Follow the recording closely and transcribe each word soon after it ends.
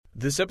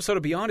This episode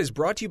of Beyond is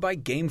brought to you by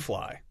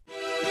GameFly. Do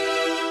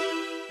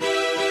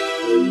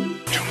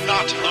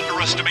not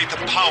underestimate the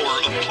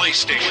power of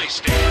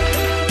PlayStation.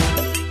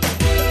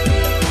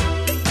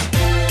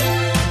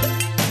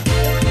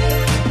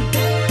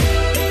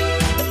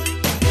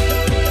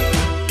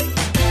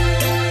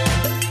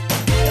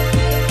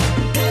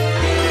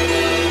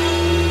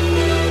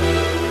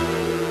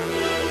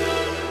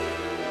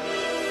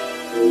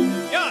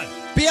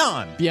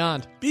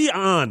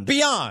 Beyond.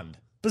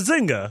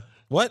 Bazinga.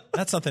 What?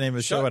 That's not the name of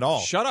the show at all.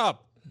 Shut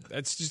up.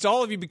 It's just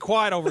all of you be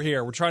quiet over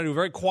here. We're trying to do a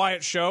very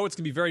quiet show. It's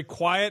going to be very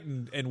quiet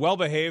and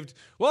well-behaved.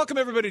 Welcome,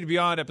 everybody, to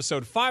Beyond,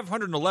 episode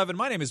 511.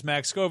 My name is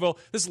Max Scoville.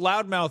 This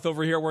loudmouth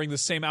over here wearing the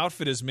same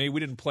outfit as me.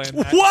 We didn't plan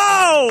that.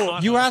 Whoa!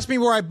 You asked me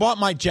where I bought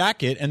my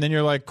jacket, and then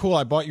you're like, cool,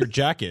 I bought your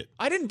jacket.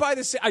 I didn't buy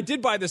this. I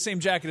did buy the same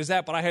jacket as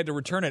that, but I had to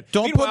return it.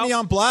 Don't put me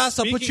on blast.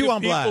 I'll put Speaking you of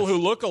on blast. people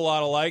who look a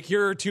lot alike,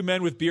 here are two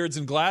men with beards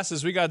and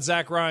glasses. We got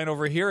Zach Ryan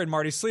over here and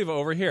Marty Sleva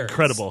over here.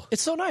 Incredible.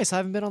 It's so nice. I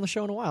haven't been on the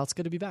show in a while. It's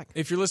good to be back.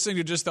 If you're listening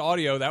to just the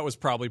audio, that was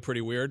probably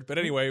pretty weird. But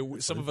anyway,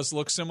 some of us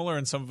look similar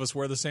and some of us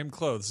wear the same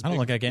clothes. I don't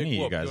look like any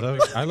of you guys.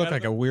 I look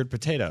like a weird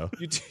potato.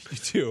 You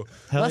do.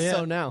 Hell Less yeah.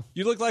 so now.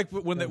 You look like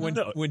when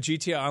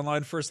GTA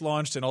Online first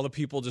launched and all the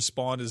people just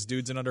spawned as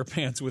dudes in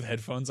underpants with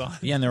headphones on.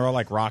 Yeah, and they're all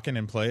like rocking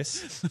in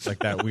place, like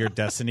that weird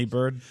Destiny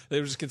bird. They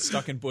would just get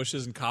stuck in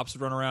bushes and cops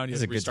would run around. You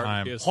It's had a to good restart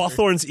time. the PS3.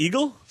 Hawthorne's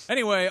Eagle?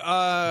 Anyway,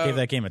 Gave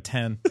that game a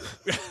 10.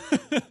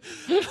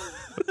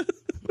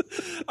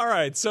 all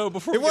right. So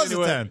before It we get was a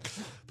into 10.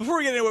 Before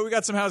we get into it, we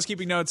got some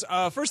housekeeping notes.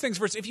 First things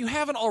first, if you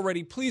haven't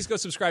already, please go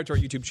subscribe to our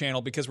YouTube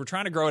channel because we're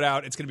trying to grow it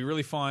out. It's going to be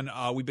really fun.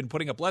 We've been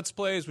putting up Let's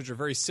Plays, which are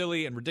very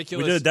silly and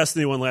ridiculous. We did a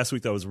Destiny one last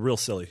week that was real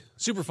silly.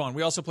 Super fun.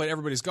 We also played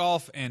Everybody's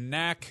Golf and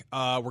Knack.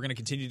 We're going to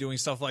continue doing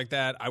stuff like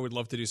that. I would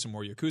love to do some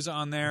more Yakuza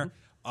on there.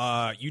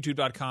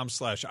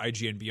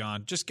 YouTube.com/IGN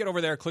Beyond. Just get over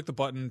there, click the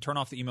button, turn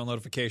off the email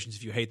notifications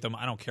if you hate them.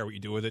 I don't care what you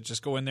do with it.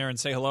 Just go in there and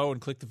say hello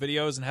and click the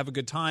videos and have a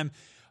good time.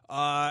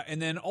 And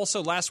then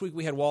also last week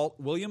we had Walt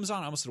Williams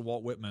on. I almost said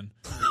Walt Whitman.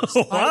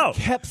 Wow. I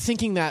kept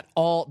thinking that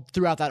all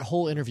throughout that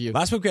whole interview.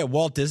 Last week we had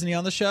Walt Disney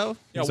on the show.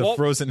 Yeah, He's a Walt-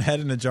 frozen head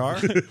in a jar.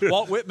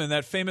 Walt Whitman,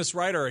 that famous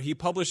writer, he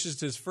publishes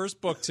his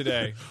first book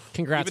today.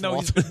 Congrats, Even though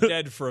Walt. he's been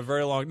dead for a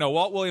very long... No,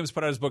 Walt Williams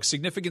put out his book,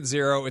 Significant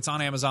Zero. It's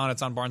on Amazon.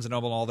 It's on Barnes &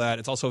 Noble and all that.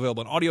 It's also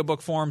available in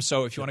audiobook form.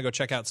 So if you want to go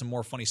check out some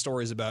more funny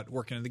stories about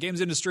working in the games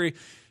industry,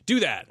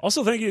 do that.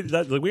 Also, thank you.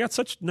 We got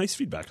such nice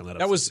feedback on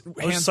that episode. That was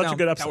hands such down, a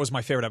good episode. That was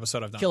my favorite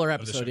episode I've done. Killer of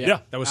the episode, show. yeah.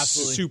 That was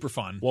Absolutely. super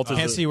fun. Walt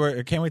is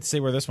Can't wait to see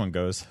where this one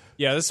goes.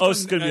 Yeah, this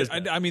it's gonna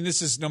be I mean,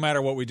 this is no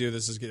matter what we do,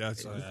 this is good.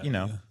 You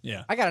know.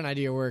 Yeah. I got an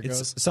idea where it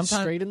It's goes.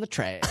 sometime- Straight in the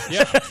trash.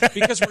 Yeah,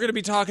 because we're going to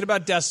be talking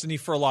about Destiny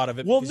for a lot of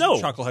it. Well, because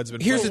no. Chucklehead's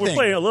been Here's playing. the We're thing.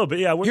 playing a little bit.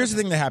 Yeah. Here's the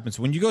thing that happens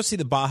when you go see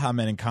the Baja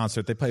Men in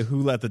concert. They play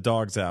 "Who Let the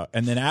Dogs Out,"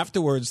 and then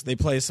afterwards they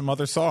play some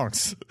other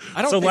songs.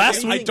 I don't So think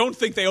last I don't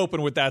think they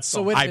open with that So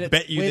song. wait a I minute.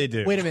 bet you they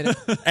do. Wait a minute.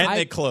 And I,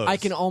 they close. I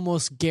can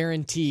almost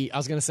guarantee. I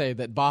was going to say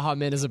that Baja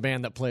Men is a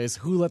band that plays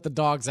 "Who Let the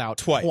Dogs Out"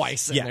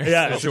 Twice. in Yeah. there.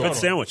 Yeah, it's a good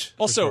sandwich.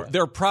 Also,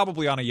 they're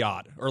probably on a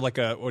yacht or like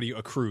a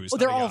cruise. Well, not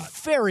they're a all yacht.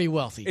 very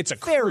wealthy. It's a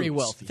very cruise.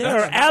 wealthy. They are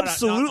Not on a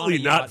absolutely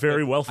yacht, not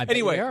very but- wealthy. I bet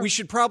Anyway, they are. we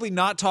should probably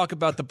not talk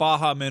about the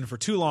Baja Men for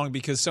too long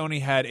because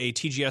Sony had a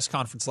TGS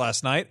conference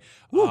last night.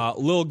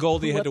 Lil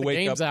Goldie Who had let to the wake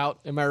games up. out.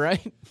 Am I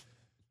right?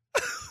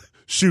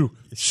 Shoo.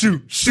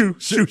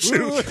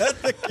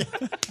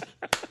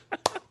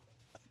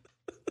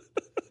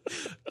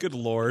 Good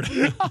Lord.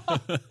 Is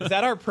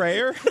that our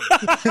prayer?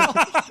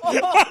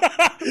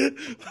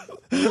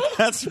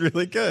 That's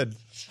really good.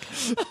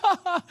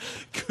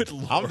 Good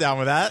Lord. I'm down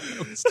with that.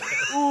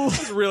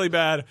 It's really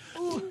bad.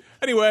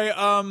 Anyway,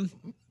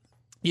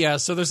 yeah,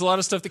 so there's a lot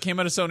of stuff that came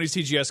out of Sony's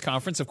TGS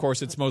conference. Of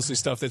course, it's mostly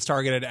stuff that's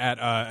targeted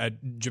at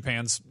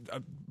Japan's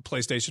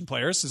PlayStation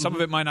players. So some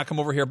of it might not come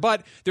over here,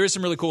 but there is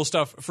some really cool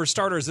stuff. For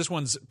starters, this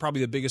one's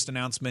probably the biggest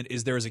announcement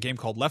is there is a game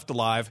called Left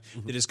Alive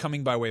that is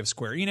coming by way of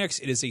Square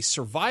Enix. It is a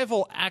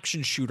survival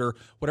action shooter,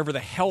 whatever the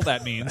hell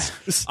that means.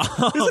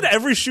 Isn't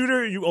every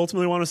shooter you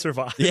ultimately want to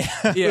survive?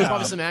 There's Yeah.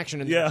 probably some action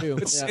in Yeah. there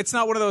too. It's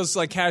not one of those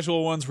like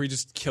casual ones where you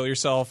just kill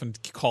yourself and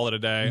call it a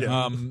day.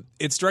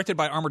 It's directed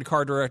by Armored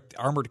Car. Why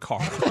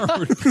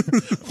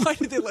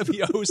did they let me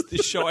host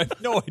this show? I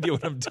have no idea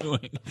what I'm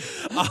doing.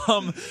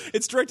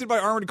 It's directed by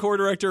Armored Core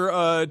director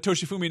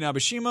Toshifumi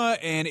Nabeshima,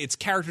 and it's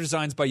character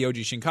designs by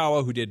Yoji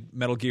Shinkawa, who did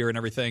Metal Gear and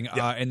everything,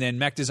 and then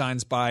mech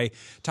designs by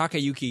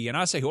Takayuki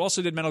Yanase, who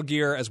also did Metal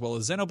Gear as well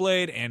as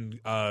Xenoblade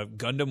and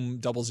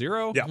Gundam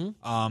 00. Yeah.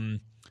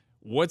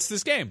 What's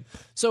this game?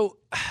 So,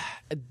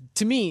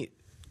 to me,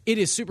 it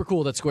is super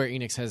cool that Square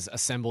Enix has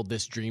assembled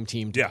this dream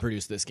team to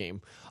produce this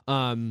game.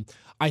 I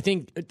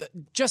think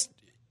just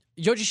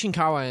Yoji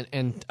Shinkawa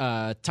and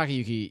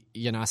Takayuki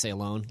Yanase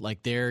alone,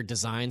 like their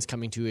designs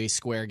coming to a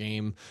Square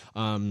game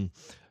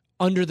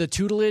under the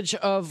tutelage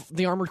of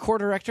the Armored Core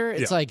director,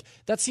 it's like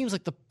that seems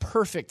like the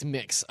perfect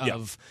mix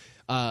of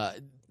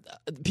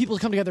people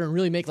come together and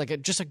really make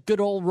like just a good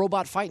old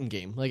robot fighting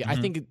game. Like I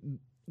think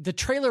the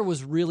trailer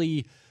was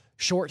really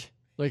short.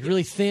 like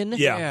really thin.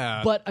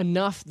 Yeah. but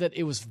enough that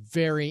it was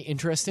very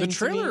interesting. The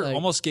to me, trailer like-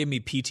 almost gave me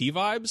PT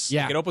vibes.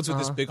 Yeah. Like, it opens with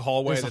this big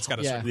hallway There's a that's got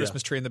a yeah. sort of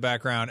Christmas tree in the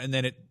background, and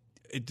then it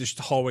just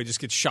the hallway just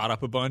gets shot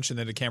up a bunch, and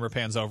then the camera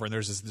pans over, and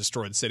there's this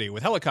destroyed city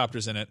with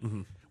helicopters in it.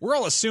 We're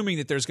all assuming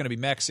that there's going to be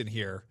mechs in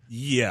here.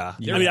 Yeah.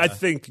 I mean, I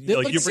think It like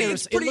looked, you're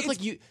serious. It looked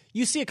like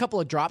you see a couple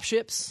of drop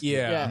ships.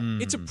 Yeah.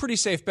 It's a pretty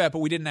safe bet, but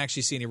we didn't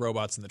actually see any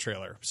robots in the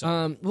trailer.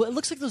 So Well, it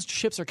looks like those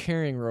ships are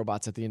carrying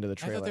robots at the end of the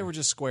I trailer. thought they were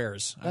just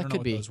squares. I That don't know could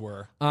what be. those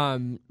were.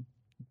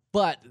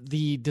 But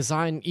the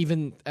design,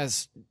 even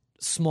as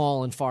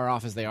small and far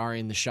off as they are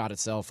in the shot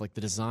itself, like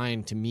the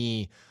design to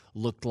me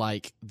looked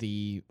like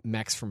the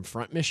mechs from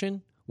Front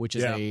Mission, which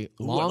is Yeah. a Ooh,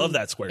 long, I love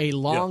that Square. a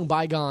long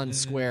bygone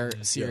Square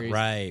series.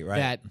 Right.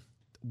 That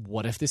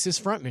what if this is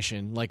Front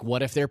Mission? Like,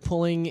 what if they're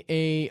pulling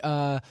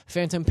a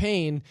Phantom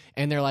Pain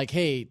and they're like,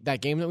 hey,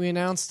 that game that we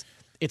announced,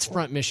 it's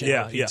Front Mission.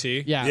 Yeah.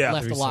 PT? Yeah,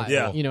 Left Alive.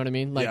 Yeah. You know what I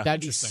mean? Like Yeah. that'd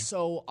be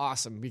so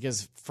awesome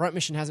because Front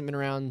Mission hasn't been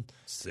around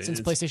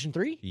since PlayStation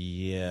 3.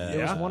 Yeah.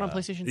 There was one on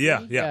PlayStation 3. Yeah.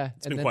 and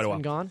It's been then quite a while.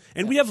 Been gone.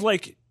 And we have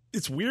like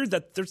it's weird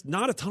that there's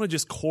not a ton of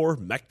just core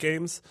mech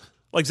games.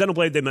 Like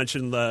Xenoblade, they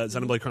mentioned the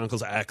Xenoblade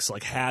Chronicles X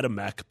like had a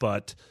mech,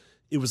 but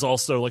it was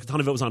also like a ton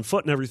of it was on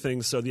foot and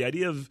everything. So the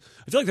idea of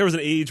I feel like there was an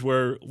age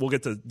where we'll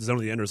get to Zone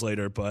of the Enders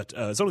later, but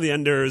Zone of the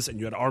Enders and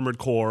you had Armored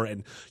Core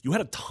and you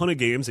had a ton of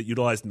games that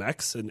utilized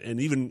mechs and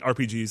even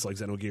RPGs like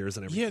Xenogears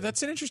and everything. Yeah,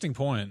 that's an interesting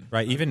point.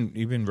 Right, even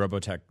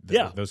Robotech,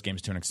 those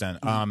games to an extent.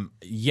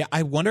 Yeah,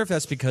 I wonder if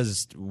that's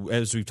because,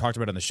 as we've talked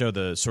about on the show,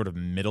 the sort of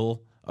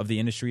middle of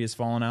the industry has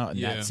fallen out, and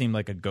Yeah. that seemed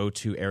like a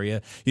go-to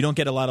area. You don't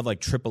get a lot of like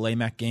AAA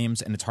mech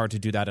games, and it's hard to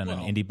do that on an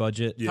indie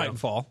budget.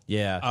 Titanfall.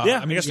 Yeah. Yeah,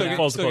 I mean, I guess you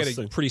Titanfall's the still get closest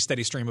a thing. pretty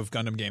steady stream of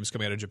Gundam games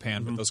coming out of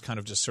Japan, but those kind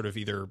of just sort of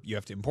either you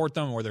have to import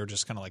them or they're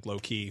just kind of like low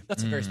key.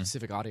 That's a very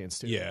specific audience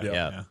too. Yeah.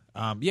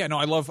 No,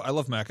 I love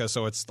Mecha,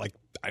 so it's like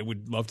I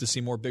would love to see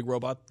more big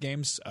robot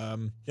games.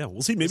 Yeah,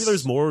 we'll see. Maybe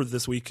there's more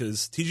this week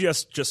because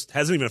TGS just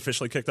hasn't even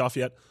officially kicked off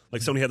yet.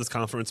 Like Sony had this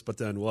conference, but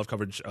then we'll have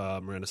coverage.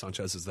 Miranda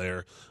Sanchez is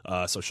there,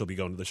 so she'll be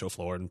going to the show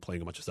floor and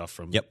playing a bunch of stuff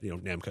from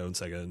Namco and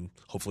Sega and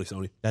hopefully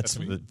Sony. That's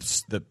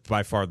the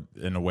by far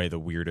in a way the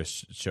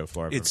weirdest show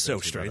floor. I've It's so ever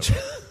been to.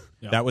 strange.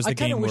 That was the I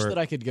kind game of wish where that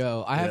I could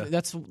go.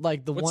 That's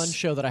like the one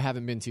show that I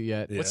haven't been to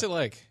yet. What's it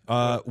like?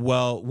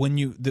 well, when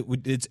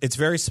it's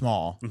very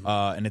small,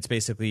 and it's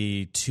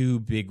basically two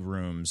big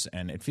rooms,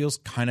 and it feels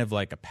kind of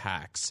like a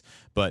PAX,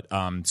 but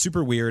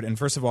super weird. And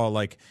first of all,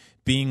 like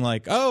being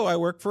like, oh, I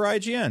work for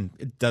IGN,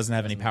 it doesn't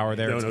have any power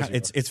there.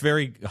 It's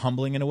very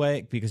humbling in a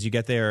way because you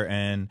get there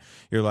and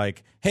you're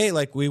like, hey,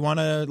 like we want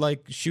to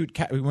like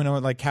we want to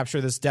like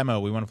capture this demo,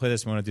 we want to play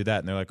this, we want to do that,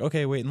 and they're like,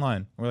 okay, wait in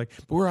line. We're like,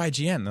 but we're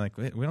IGN. They're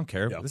like, we don't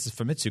care. This is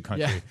Famitsu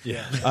country.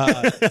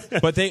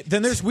 But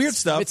then there's weird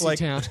stuff Famitsu like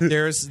town.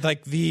 there's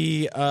like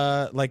the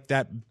like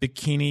that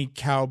bikini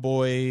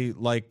cowboy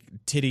like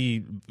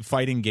titty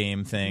fighting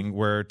game thing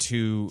where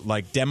to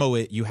like demo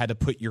it you had to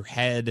put your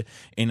head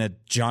in a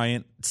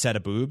giant set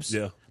of boobs.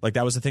 Yeah. Like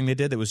that was the thing they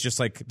did. It was just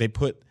like they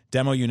put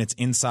demo units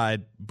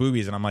inside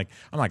boobies, and I'm like,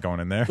 I'm not going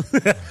in there.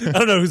 I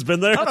don't know who's been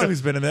there. I don't know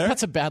who's been in there.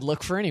 That's a bad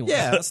look for anyone.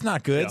 Yeah, that's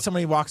not good.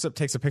 Somebody walks up,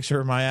 takes a picture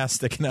of my ass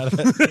sticking out of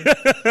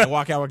it. I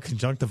walk out with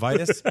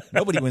conjunctivitis.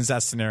 Nobody wins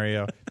that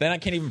scenario. Then I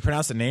can't even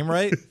pronounce the name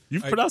right.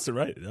 You've pronounced it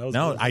right. That was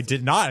No, I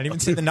did not. I didn't even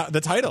say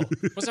the title.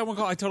 What's that one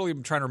called? I totally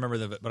am trying to remember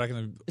it, but I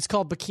can. It's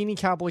called Bikini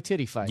Cowboy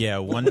Titty Fight. Yeah,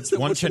 one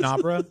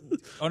Chinabra.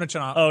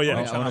 Onochanabra. Oh,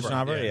 yeah.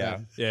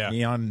 Onochanabra, yeah.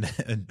 Neon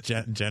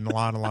Gen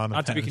Lana.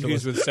 Not to be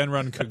confused with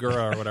Senran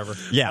Kagura or whatever.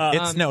 Yeah,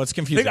 it's The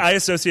confusing. thing I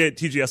associate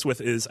TGS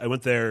with is I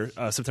went there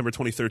September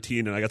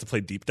 2013 and I got to play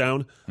Deep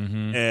Down,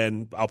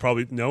 and I'll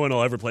probably no one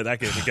will ever play that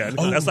game again.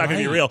 That's not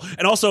going to be real.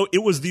 And also, it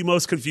was the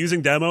most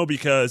confusing demo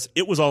because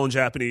it was all in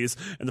Japanese,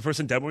 and the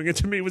person demoing it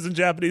to me was in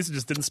Japanese and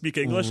just didn't speak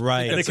English.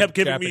 Right. and they That's kept a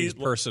giving Japanese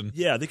me person.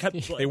 Yeah, they kept.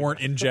 They weren't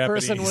in The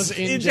Japanese. person was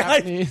in In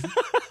Japanese.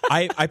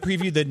 I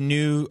previewed the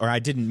new, or I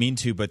didn't mean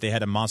to, but they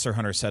had a Monster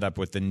Hunter setup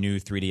with the new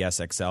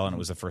 3DS XL, and it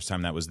was the first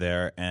time that was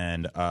there.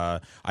 And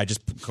I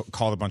just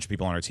called a bunch of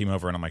people on our team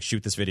over, and I'm like,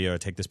 shoot this video,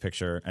 take this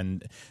picture.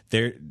 And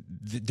they're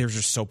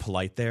just so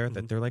polite there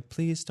that they're like,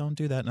 please don't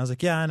do that. And I was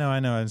like, yeah, I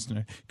know.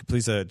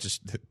 Please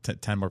just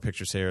 10 more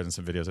pictures here and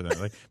some videos of that.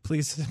 Like,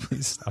 please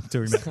stop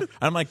doing that. And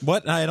I'm like,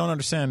 what? I don't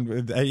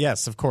understand.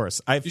 Yes, of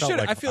course. I feel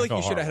like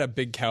you should have had a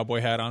big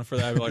cowboy hat on for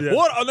that. I'd be like,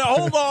 what? Now,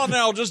 hold on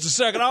now, just a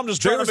second. I'm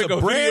just trying There's to make a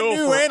a brand video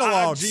new for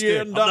analog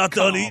stick. IGN.com. I'm not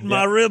done eating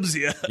my ribs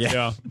yet.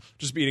 Yeah.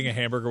 Just eating a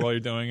hamburger while you're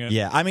doing it.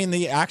 Yeah, I mean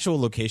the actual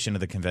location of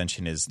the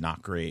convention is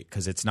not great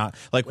because it's not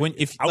like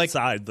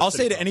outside the I'll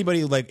say city. to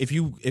anybody like if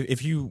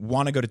you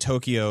want to go to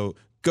Tokyo,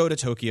 go to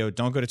Tokyo.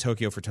 Don't go to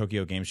Tokyo for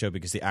Tokyo Game Show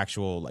because the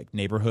actual like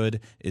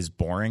neighborhood is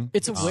boring.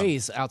 It's a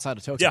ways outside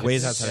of Tokyo. Yeah.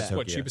 ways outside of Tokyo.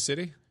 What, Chiba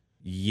City?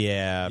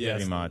 Yeah, Yes.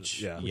 pretty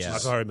much. Yeah,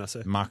 yes. Makuhari Messe.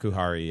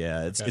 Makuhari.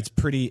 Yeah, it's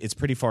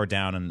pretty far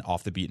down and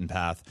off the beaten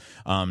path.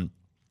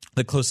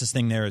 The closest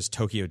thing there is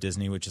Tokyo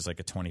Disney, which is like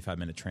a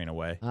 25-minute train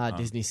away.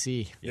 Disney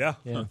Sea. Yeah.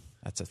 Yeah.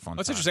 That's a fun.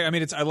 That's time. interesting. I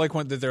mean, I like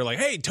when they're like,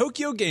 "Hey,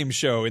 Tokyo Game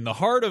Show in the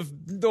heart of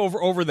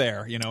over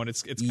there," and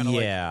it's kind of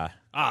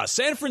like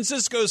San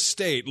Francisco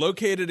State,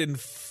 located in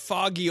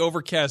foggy,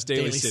 overcast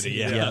Daly City.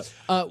 Yeah.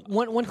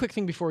 One quick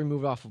thing before we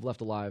move off of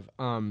Left Alive.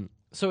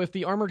 So if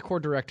the Armored Core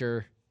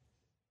director,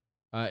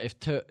 if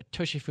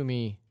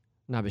Toshifumi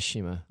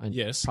Nabeshima,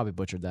 I probably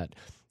butchered that.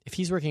 If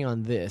he's working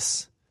on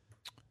this,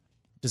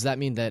 does that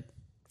mean that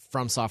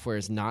From Software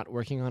is not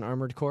working on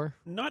Armored Core?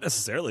 Not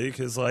necessarily,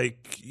 because I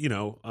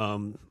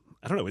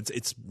don't know.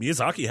 It's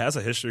Miyazaki has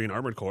a history in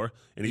Armored Core,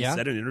 and he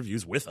said in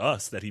interviews with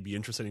us that he'd be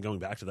interested in going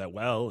back to that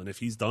well. And if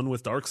he's done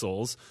with Dark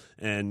Souls,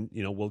 and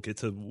we'll get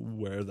to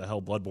where the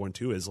hell Bloodborne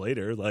 2 is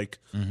later. Like,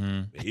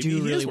 I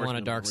do really want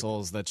a Dark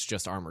Souls that's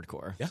just Armored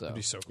Core. Yeah, that'd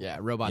be so cool. Yeah,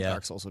 Robot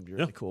Dark Souls would be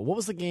really cool. What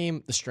was the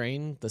game? The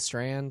Strand. The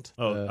Strand.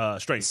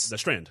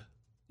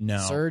 No,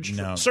 Surge.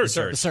 No, Surge.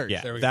 The Surge.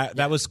 Yeah,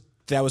 that was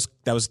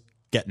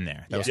getting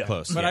there. That was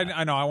close. But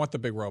I know I want the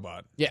big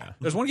robot. Yeah.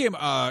 There's one game.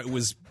 It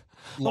was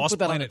Lost Put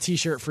that on a Planet.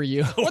 T-shirt for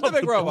you. I want the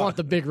big robot. I want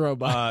the big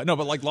robot. No,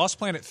 but like Lost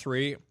Planet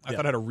 3, I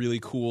thought had a really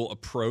cool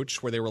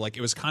approach where they were like,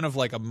 it was kind of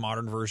like a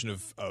modern version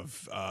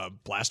of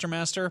Blaster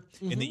Master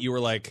in that you were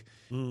like,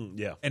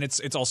 and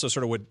it's also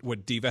sort of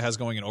what Diva has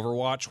going in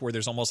Overwatch, where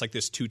there's almost like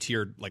this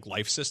 2-tiered like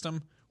life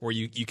system where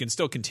you can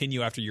still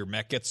continue after your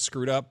mech gets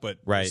screwed up, but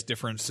it's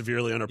different.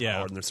 Severely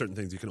underpowered, and there's certain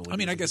things you can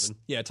only I guess,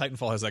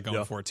 Titanfall has that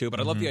going for it too, but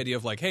I love the idea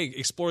of like, hey,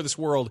 explore this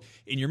world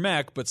in your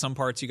mech, but some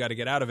parts you got to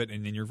get out of it,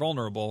 and then you're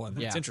vulnerable, and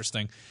it's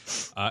interesting.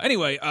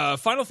 Anyway,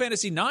 Final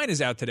Fantasy IX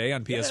is out today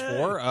on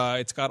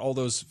PS4. It's got all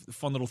those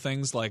fun little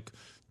things like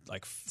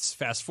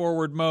fast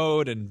forward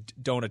mode and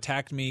don't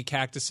attack me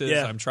cactuses.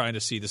 I'm trying to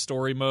see the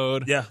story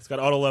mode. Yeah, it's got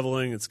auto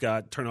leveling. It's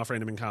got turn off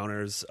random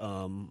encounters.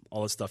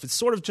 All this stuff. It's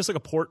sort of just like a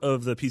port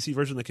of the PC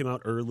version that came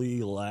out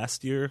early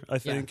last year, I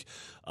think.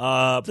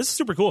 This is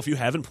super cool. If you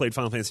haven't played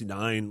Final Fantasy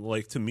IX,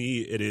 like to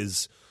me, it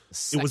is.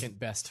 Second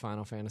best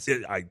Final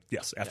Fantasy.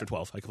 After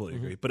 12, I completely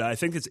agree. But I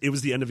think it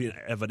was the end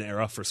of an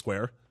era for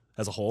Square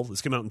as a whole.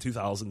 This came out in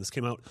 2000. This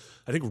came out,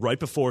 I think, right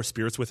before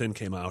Spirits Within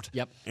came out.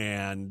 Yep.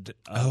 And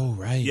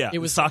right. It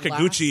was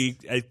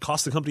Sakaguchi. It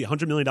cost the company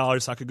 $100 million.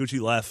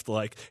 Sakaguchi left.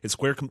 And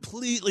Square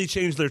completely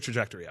changed their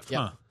trajectory after.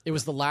 Yeah. It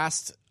was the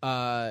last.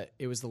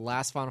 It was the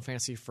last Final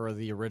Fantasy for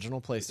the original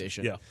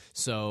PlayStation. Yeah.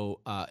 So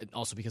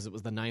also because it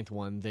was the 9th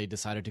one, they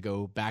decided to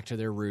go back to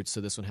their roots.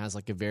 So this one has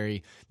like a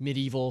very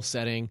medieval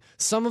setting.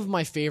 Some of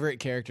my favorite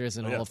characters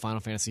in all of Final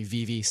Fantasy: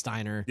 Vivi,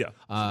 Steiner,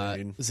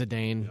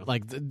 Zidane.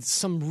 Like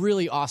some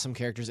really awesome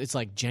characters. It's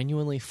like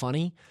genuinely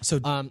funny. So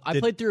I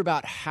played through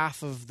about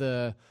half of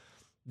the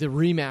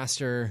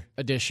remaster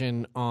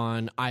edition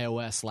on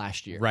iOS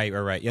last year. Right.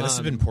 Yeah, this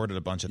has been ported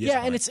a bunch of times.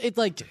 Yeah, and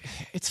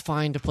it's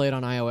fine to play it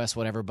on iOS,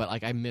 whatever, but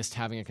like I missed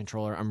having a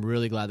controller. I'm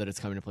really glad that it's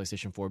coming to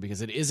PlayStation 4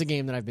 because it is a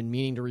game that I've been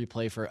meaning to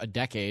replay for a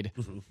decade,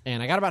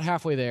 and I got about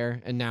halfway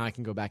there, and now I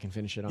can go back and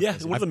finish it on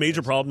and one of the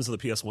major problems of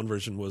the PS1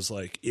 version was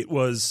like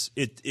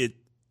it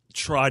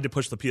tried to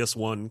push the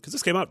PS1 because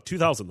this came out in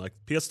 2000. Like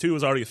PS2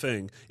 was already a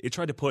thing. It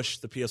tried to push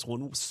the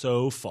PS1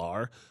 so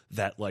far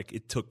that like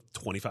it took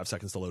 25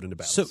 seconds to load into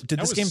battle. So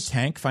did this game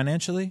tank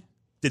financially?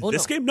 Did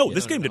this game? No,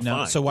 this game did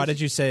fine. So why did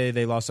you say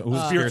they lost?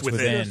 Spirits Within.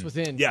 Spirits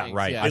Within. Yeah, things,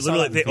 right. Yeah.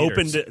 They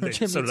opened it. They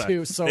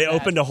bad.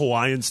 opened a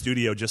Hawaiian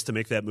studio just to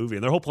make that movie,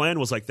 and their whole plan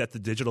was like that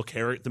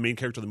the main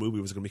character of the movie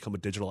was going to become a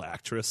digital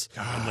actress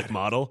and like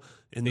model.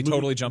 And they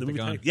totally jumped the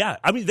gun. Yeah,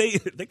 I mean they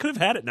could have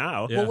had it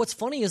now. Well, what's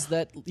funny is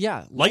that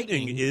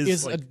Lightning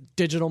is like, a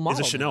digital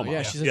model. Is a Chanel model.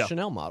 Yeah, she's a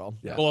Chanel model.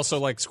 Yeah. Well, also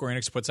like Square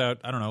Enix puts out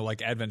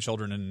like Advent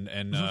Children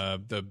and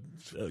the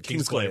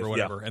Kingsglaive or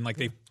whatever, and like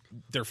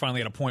they're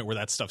finally at a point where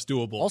that stuff's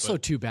doable. Also,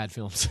 2 bad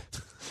films.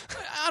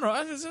 I don't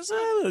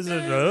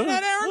know.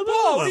 Not Aaron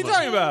Paul. What are you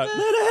talking about?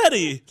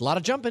 Eddie. A lot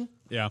of jumping.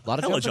 Yeah, a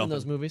lot of jumping in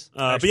those movies.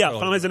 But yeah,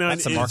 Final Fantasy IX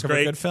That's the mark is of a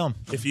great. good film.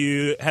 If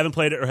you haven't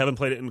played it or haven't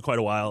played it in quite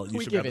a while, you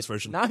We should give grab this it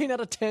version. 9 out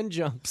of 10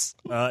 jumps.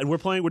 And we're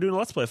doing a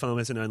Let's Play of Final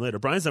Fantasy IX later.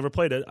 Brian's never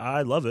played it.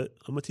 I love it.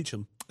 I'm gonna teach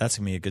him. That's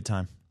gonna be a good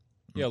time.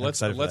 Yeah, I'm let's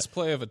excited for that.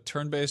 play of a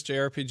turn-based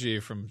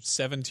JRPG from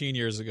 17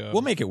 years ago.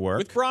 We'll make it work.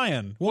 with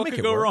Brian. We'll what make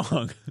could it go work.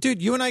 wrong?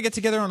 Dude, you and I get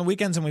together on the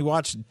weekends and we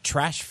watch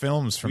trash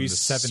films from We the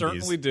 70s.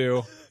 certainly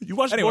do. You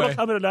watched Anyway.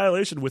 Mortal Kombat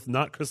Annihilation with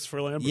not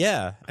Christopher Lambert.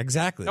 Yeah,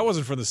 exactly. That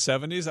wasn't from the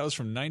 70s. That was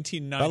from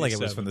 1997. felt like it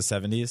was from the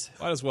 70s.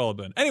 Might as well have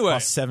been. Anyway,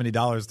 Cost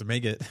 $70 to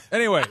make it.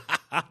 anyway.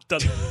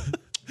 Done.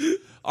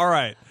 All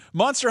right.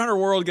 Monster Hunter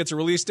World gets a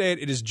release date.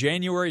 It is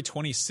January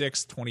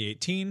 26th,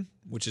 2018,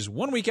 which is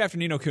 1 week after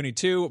Ni no Kuni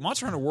 2.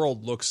 Monster Hunter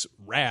World looks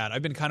rad.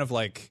 I've been kind of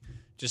like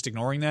just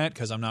ignoring that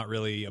because I'm not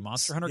really a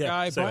Monster Hunter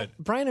guy. same. But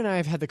Brian and I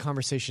have had the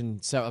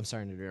conversation. So I'm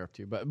sorry to interrupt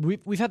you, but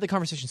we've had the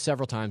conversation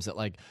several times that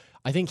like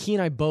I think he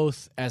and I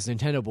both, as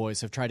Nintendo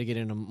boys, have tried to get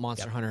into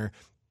Monster Hunter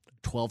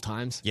 12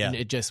 times, and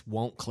it just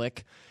won't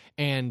click.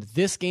 And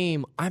this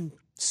game, I'm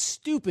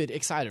stupid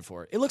excited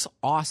for it. It looks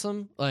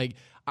awesome. Like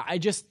I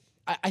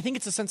think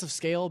it's a sense of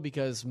scale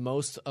because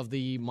most of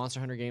the Monster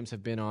Hunter games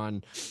have been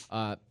on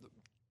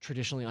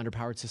traditionally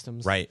underpowered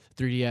systems, Right.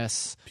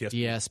 3DS,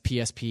 DS,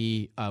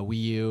 PSP, Wii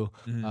U,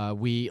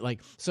 Wii.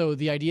 So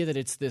the idea that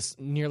it's this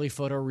nearly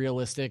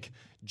photorealistic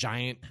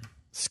giant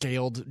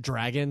scaled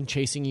dragon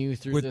chasing you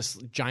through this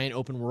giant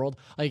open world,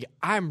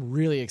 I'm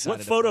really excited.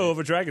 What photo of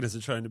a dragon is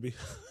it trying to be?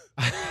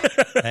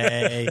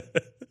 Hey.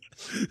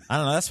 I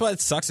don't know. That's why it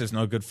sucks. There's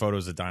no good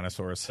photos of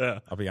dinosaurs. Yeah.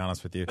 I'll be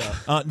honest with you.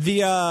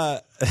 Plenty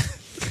of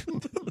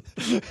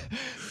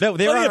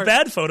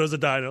bad photos of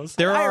dinos.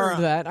 I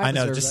earned that. I I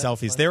know, deserve just that.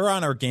 selfies. They were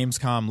on our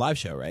Gamescom live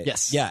show, right?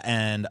 Yes. Yeah,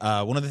 and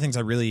one of the things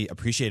I really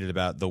appreciated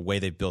about the way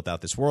they've built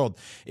out this world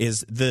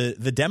is the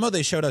demo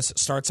they showed us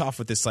starts off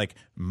with this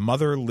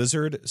mother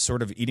lizard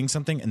sort of eating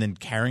something and then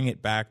carrying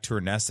it back to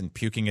her nest and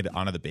puking it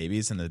onto the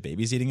babies, and the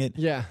babies eating it.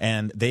 Yeah.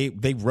 And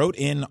they wrote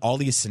in all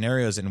these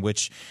scenarios in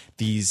which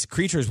these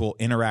creatures will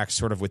interact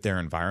sort of with their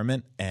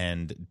environment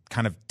and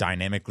kind of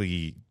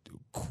dynamically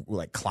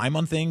climb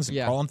on things and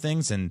crawl on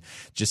things and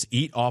just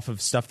eat off of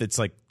stuff that's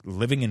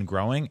living and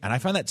growing. And I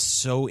find that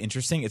so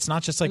interesting. It's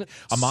not just a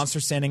monster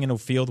standing in a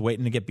field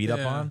waiting to get beat up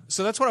on.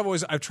 So that's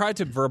what I've tried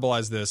to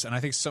verbalize this, and I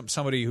think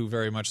somebody who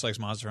very much likes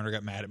Monster Hunter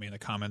got mad at me in the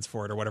comments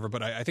for it or whatever,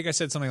 but I think I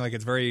said something like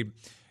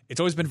it's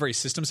always been very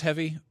systems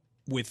heavy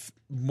with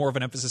more of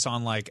an emphasis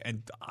on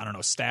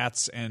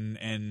stats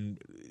and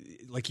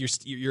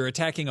you're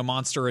attacking a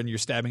monster and you're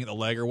stabbing at the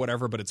leg or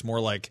whatever, but it's more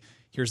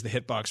here's the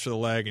hitbox for the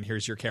leg and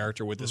here's your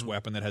character with this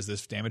weapon that has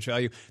this damage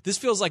value. This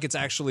feels like it's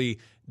actually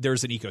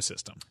there's an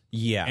ecosystem.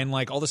 Yeah. And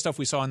all the stuff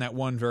we saw in that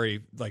one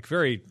very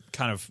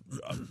kind of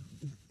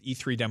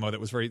E3 demo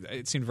that was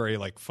it seemed very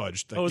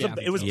fudged.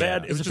 It was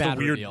bad. It was just a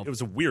weird reveal. It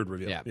was a weird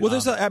reveal. Yeah. Well,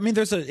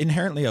 there's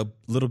inherently a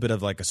little bit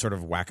of a sort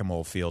of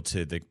whack-a-mole feel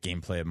to the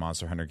gameplay of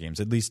Monster Hunter games,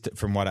 at least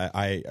from what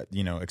I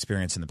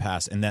experienced in the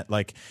past. And that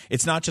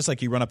it's not just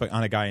you run up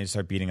on a guy and you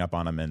start beating up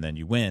on him and then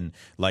you win.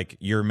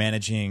 You're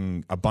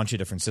managing a bunch of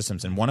different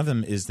systems, and one of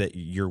them is that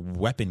your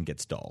weapon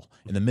gets dull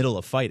in the middle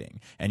of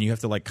fighting, and you have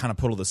to kind of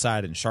pull to the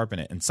side and sharpen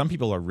it. And some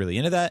people are really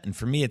into that, and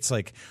for me, it's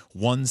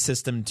one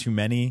system too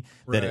many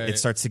that it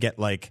starts to get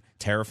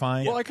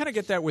terrifying. Well, I kind of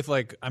get that with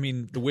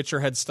the Witcher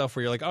had stuff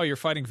where you're you're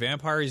fighting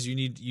vampires. You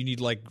need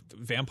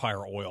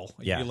vampire oil.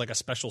 You need a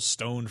special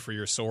stone for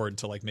your sword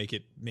to make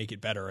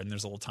it better. And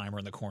there's a little timer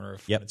in the corner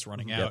of when it's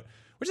running out,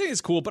 which I think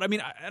is cool. But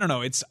I don't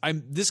know.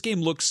 This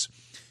game looks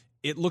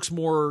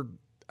more,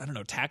 I don't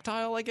know,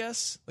 tactile, I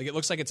guess. It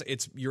looks like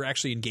it's you're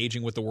actually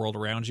engaging with the world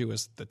around you,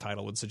 as the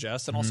title would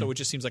suggest, and also it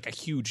just seems like a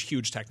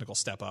huge technical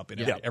step up in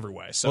every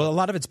way. So, well, a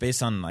lot of it's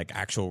based on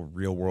actual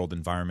real world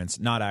environments,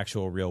 not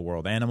actual real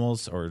world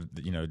animals or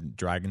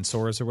dragon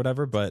saurs or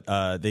whatever. But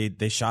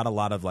they shot a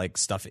lot of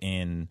stuff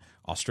in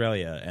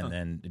Australia and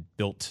then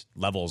built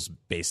levels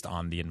based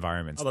on the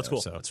environments. Oh, that's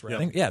cool. So That's I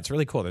think, it's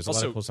really cool. There's a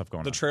lot of cool stuff going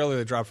on. The trailer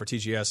they dropped for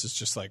TGS is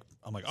just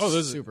I'm like, oh,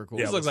 this is super cool.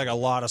 This looks like a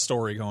lot of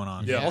story going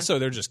on. Yeah. Also,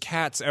 they're just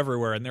cats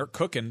everywhere and they're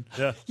cooking.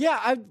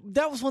 Yeah,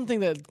 that was one thing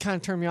that kind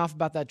of turned me off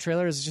about that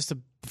trailer, is just a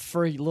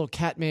furry little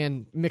cat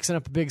man mixing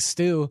up a big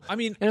stew.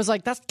 And it was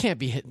that can't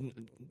be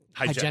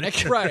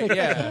hygienic. Right,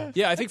 yeah.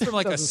 Yeah, I think from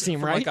Doesn't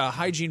seem a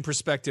hygiene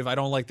perspective, I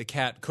don't like the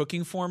cat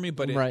cooking for me,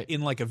 but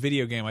in a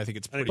video game, I think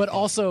it's pretty But cool.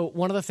 also,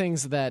 one of the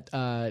things that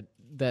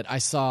I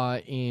saw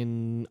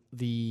in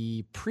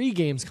the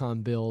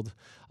pre-Gamescom build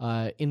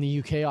in the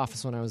UK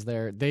office when I was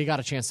there, they got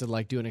a chance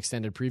to do an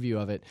extended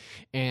preview of it.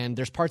 And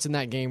there's parts in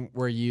that game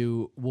where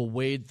you will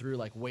wade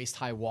through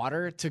waist-high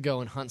water to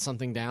go and hunt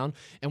something down.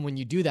 And when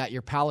you do that,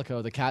 your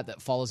Palico, the cat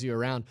that follows you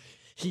around,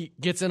 he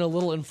gets in a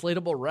little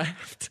inflatable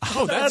raft.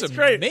 Oh, that's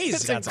great. amazing.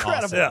 It's That's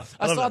incredible. awesome. Yeah,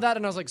 I saw that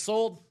and I was like,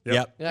 sold. Yep.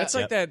 Yeah. That's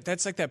like that.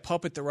 That's like that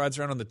puppet that rides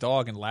around on the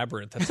dog in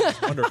Labyrinth.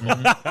 That's wonderful.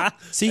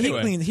 See,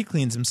 Anyway. he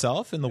cleans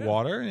himself in the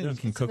water and he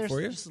can cook There's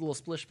for you. just a little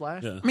splish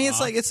splash. I mean,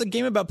 it's a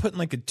game about putting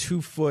a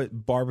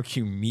 2-foot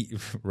barbecue meat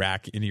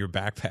rack into your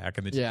backpack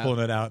and then just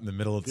pulling it out in the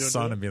middle of the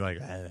sun and being like,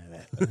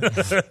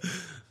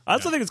 I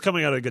also think it's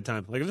coming out at a good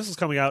time. If this was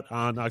coming out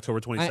on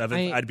October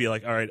 27th, I'd be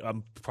like, all right,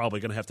 I'm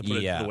probably going to have to put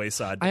it to the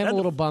wayside. I am a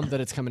little bummed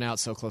that it's coming out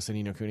so close to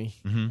Ni no Kuni.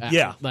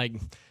 Yeah.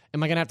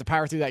 Am I going to have to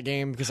power through that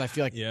game? Because I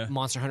feel like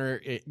Monster Hunter,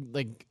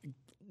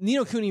 Ni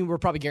no Kuni, we're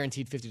probably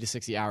guaranteed 50 to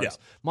 60 hours. Yeah.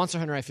 Monster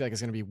Hunter, I feel like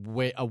is going to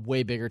be a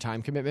way bigger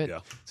time commitment. Yeah.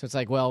 So it's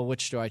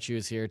which do I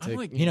choose here?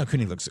 Ni no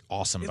Kuni looks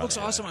awesome. It looks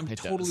awesome. I'm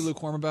totally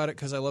lukewarm about it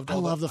because I loved. I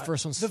love the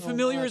first one. The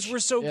familiars were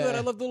so good.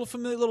 I love the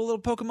little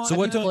Pokemon. So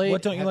what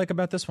don't you like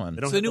about this one?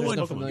 So the new one,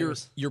 no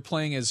familiars. you're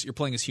playing as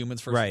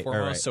humans first and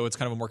foremost. So it's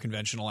kind of a more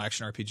conventional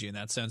action RPG in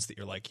that sense. That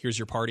you're here's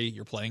your party,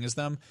 you're playing as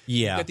them.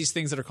 Yeah. You get these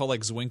things that are called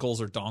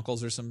Zwinkles or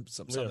Donkles or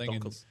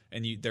something,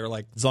 and they're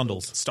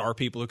Zundles, star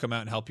people who come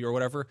out and help you or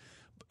whatever.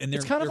 And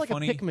it's kind of like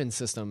funny. a Pikmin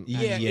system.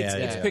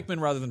 It's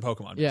Pikmin rather than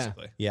Pokemon,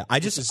 basically. Yeah,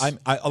 Have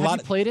you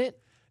played it?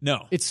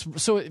 No. It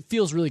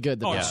feels really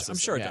good. I'm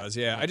sure it does.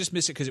 Yeah, I just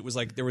miss it because it was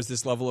there was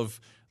this level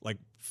of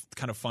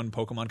kind of fun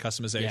Pokemon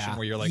customization Yeah.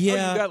 where you're like, oh, you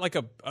got like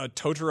a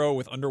Totoro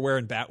with underwear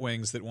and bat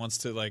wings that wants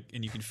to like,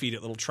 and you can feed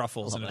it little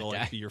truffles and it'll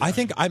like be your I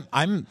friend.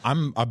 think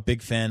I'm a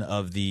big fan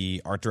of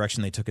the art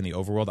direction they took in the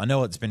overworld. I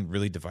know it's been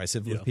really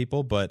divisive with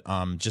people, but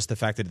just the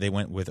fact that they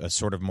went with a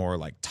sort of more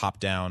like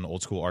top-down,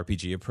 old-school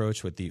RPG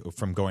approach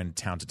from going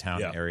town to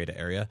town, area to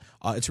area,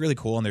 it's really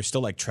cool. And there's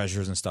still like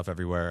treasures and stuff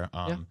everywhere.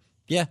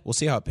 Yeah, we'll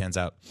see how it pans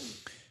out.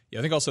 Yeah,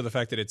 I think also the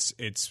fact that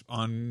it's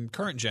on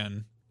current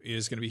gen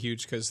is going to be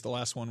huge because the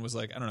last one was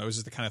like, I don't know, it was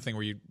just the kind of thing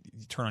where you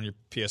turn on your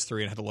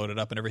PS3 and had to load it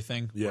up and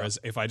everything. Yeah. Whereas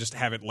if I just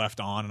have it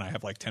left on and I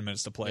have like 10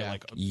 minutes to play,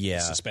 like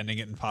suspending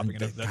it and popping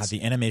it up. God,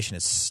 the animation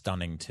is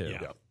stunning too.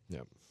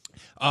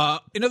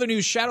 In other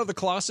news, Shadow of the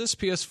Colossus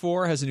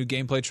PS4 has a new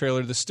gameplay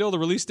trailer. The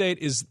release date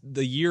is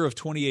the year of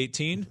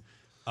 2018.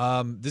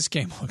 This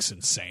game looks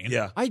insane.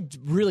 Yeah. I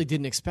really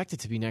didn't expect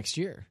it to be next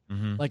year.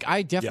 Like,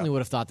 I definitely would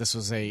have thought this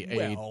was a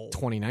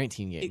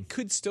 2019 game. It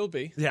could still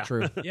be. Yeah.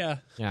 True. Yeah.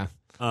 Yeah.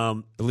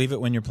 Believe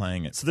it when you're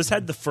playing it. So this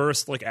had the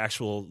first like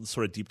actual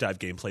sort of deep dive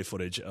gameplay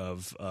footage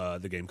of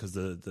the game because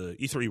the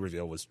E3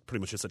 reveal was pretty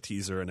much just a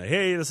teaser and a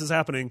hey, this is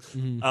happening.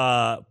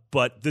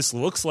 But this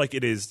looks like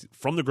it is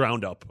from the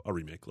ground up a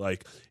remake.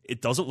 Like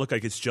it doesn't look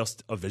like it's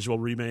just a visual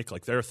remake.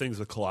 Like there are things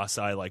with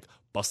Colossi like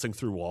busting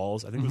through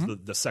walls. I think it was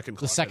the second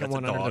Colossi. The second That's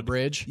one a under the dog.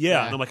 bridge.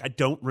 Yeah, and I'm like I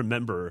don't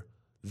remember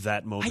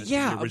that moment in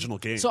the original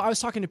game. So I was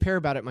talking to Pear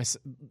about it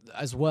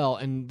as well,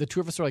 and the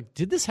two of us were like,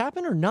 "Did this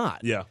happen or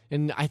not?" Yeah.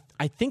 and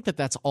I think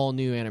that's all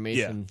new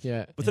animation.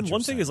 Yeah, But then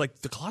one thing is like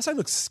the Colossi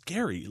looks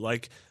scary.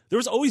 Like there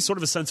was always sort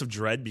of a sense of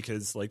dread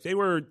because like they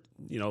were,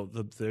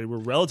 they were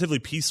relatively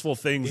peaceful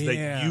things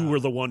that you were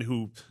the one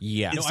who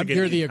instigated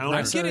you're the encounter.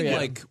 I'm getting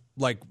Yeah.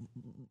 like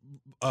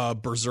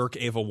Berserk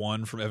Ava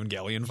 1 from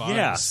Evangelion vibes.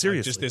 Yeah, Like,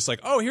 seriously. just this like,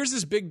 oh, here's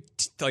this big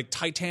like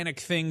Titanic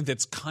thing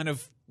that's kind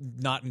of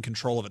not in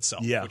control of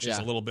itself, which is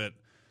a little bit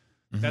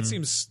that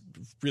seems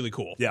really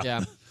cool.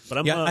 yeah. But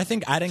I'm I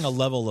think adding a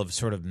level of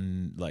sort of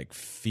like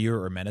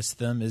fear or menace to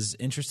them is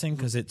interesting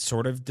because it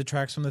sort of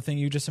detracts from the thing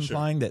you just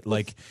implying that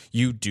like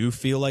you do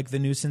feel like the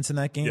nuisance in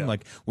that game. Yeah.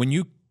 Like when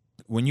you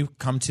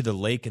come to the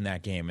lake in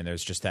that game and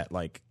there's just that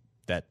like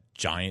that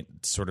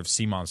giant sort of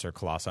sea monster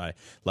Colossi,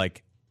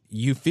 like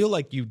you feel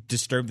like you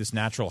disturb this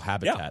natural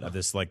habitat of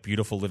this like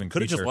beautiful living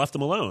could have creature. just left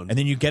them alone. And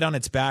then you get on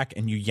its back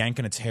and you yank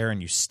on its hair and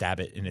you stab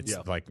it in its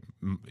like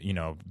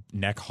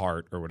neck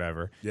heart or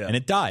whatever, and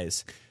it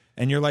dies.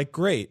 And you're like,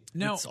 great.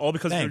 Now it's all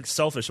because you're thanks.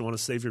 selfish and want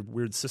to save your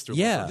weird sister.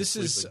 Yeah. this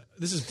is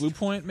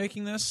Bluepoint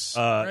making this.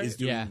 Is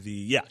doing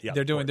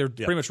They're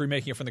pretty much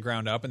remaking it from the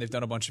ground up, and they've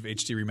done a bunch of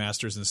HD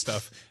remasters and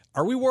stuff.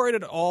 Are we worried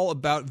at all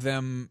about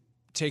them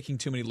taking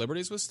too many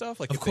liberties with stuff?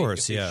 Like, Of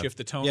course, if they shift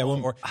the tone. Yeah,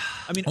 or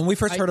I mean, when we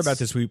first heard about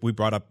this, we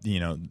brought up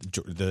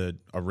the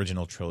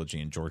original trilogy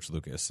and George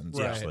Lucas and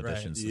special right.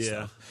 editions. And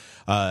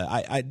stuff.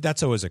 I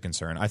that's always a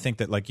concern. I think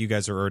that like you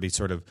guys are already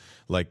sort of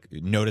like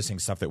noticing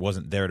stuff that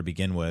wasn't there to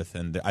begin with,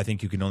 and I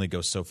think you can only go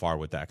so far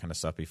with that kind of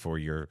stuff before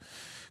you're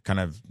kind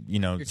of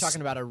You're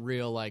talking about a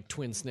real like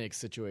Twin Snakes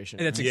situation.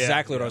 and that's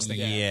exactly what I was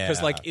thinking. Yeah.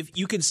 Because like if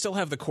you can still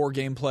have the core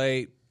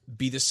gameplay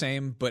be the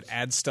same, but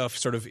add stuff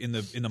sort of in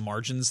the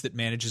margins that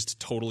manages to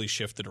totally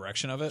shift the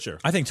direction of it. Sure.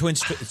 I think Twin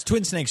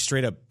Snakes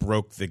straight up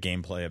broke the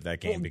gameplay of that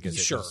game because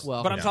it was,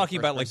 but I'm talking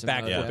about like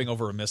first-person mode, backflipping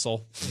over a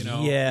missile.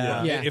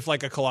 Yeah. If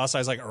like a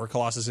Colossus or a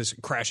Colossus is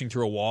crashing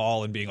through a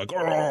wall and being like,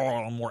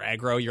 oh, more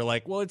aggro, you're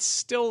like, well, it's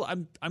still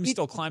I'm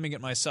still climbing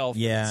it myself.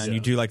 Yeah, and you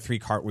do like 3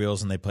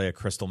 cartwheels and they play a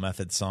Crystal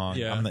Method song.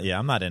 Yeah.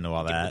 I'm not into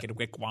all that. I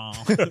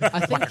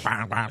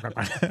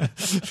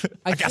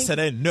guess think I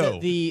didn't know.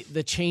 that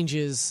the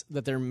changes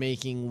that they're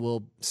making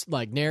will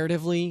like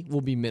narratively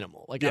will be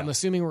minimal. Like I'm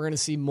assuming we're going to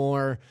see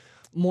more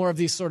of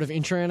these sort of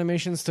intro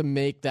animations to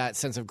make that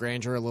sense of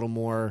grandeur a little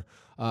more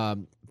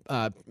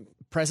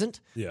present.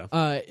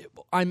 Yeah.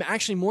 I'm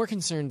actually more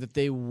concerned that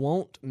they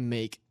won't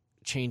make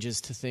changes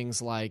to things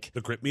like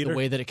The grip meter? the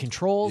way that it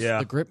controls, Yeah.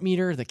 the grip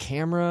meter, the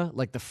camera,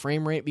 like the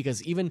frame rate,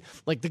 because even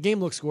like the game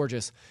looks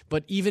gorgeous,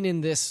 but even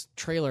in this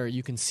trailer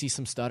you can see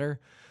some stutter.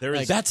 There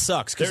is That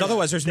sucks because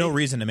otherwise there's no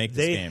reason to make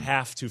this they game.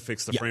 have to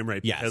fix the frame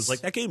rate Yes. because like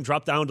that game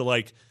dropped down to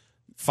like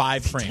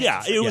 5 frames.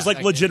 it was like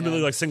Exactly, legitimately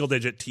yeah. like single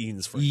digit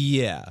teens frames.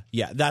 Yeah,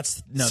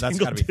 that's got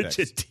Single to be digit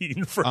fixed.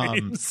 teen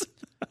frames.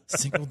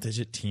 Single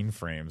digit teen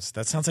frames.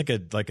 That sounds like a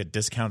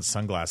discount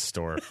sunglass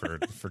store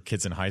for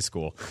kids in high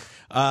school.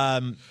 So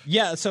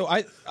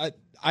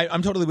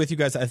I'm totally with you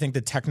guys. I think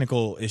the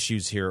technical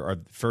issues here are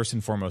first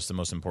and foremost the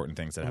most important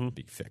things that have to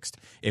be fixed.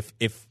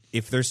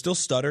 If there's still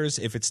stutters,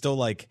 if it's still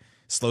like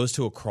slows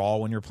to a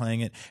crawl when you're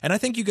playing it, and I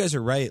think you guys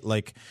are right.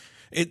 Like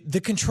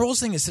the controls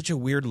thing is such a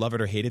weird love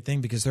it or hate it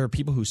thing because there are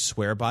people who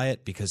swear by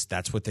it because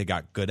that's what they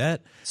got good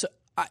at. So,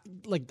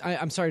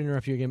 I'm sorry to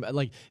interrupt you again, but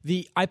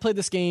I played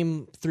this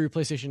game through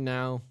PlayStation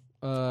Now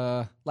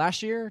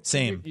last year.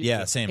 Same.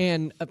 Same.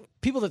 And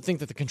people that think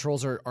that the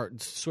controls are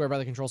swear by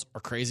the controls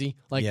are crazy.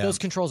 Like those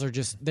controls are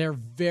they're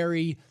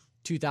very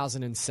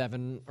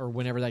 2007 or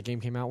whenever that game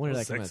came out. When did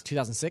that come out?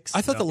 2006.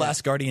 I thought The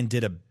Last Guardian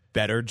did a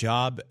better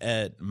job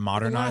at The Last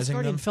modernizing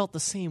Guardian them. felt the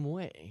same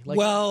way. Like,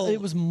 Well- it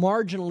was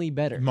marginally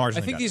better. Marginally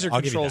I think these are better.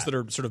 I'll give you controls that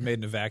are sort of made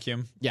in a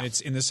vacuum. Yeah. And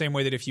it's in the same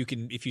way that if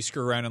you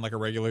screw around in like a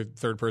regular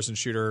third person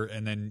shooter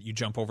and then you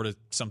jump over to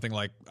something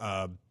like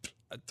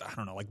I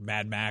don't know, like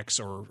Mad Max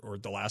or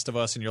The Last of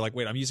Us, and you're like,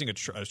 wait, I'm using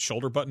a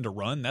shoulder button to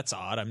run? That's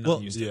odd. I'm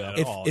not used to that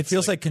at all. It It's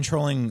feels like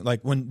controlling,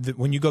 like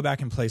when you go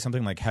back and play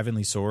something like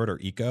Heavenly Sword or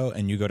Eco,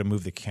 and you go to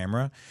move the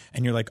camera,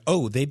 and you're like,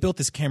 oh, they built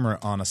this camera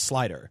on a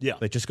slider. Yeah.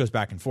 That just goes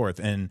back and forth.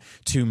 And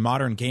to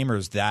modern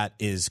gamers, that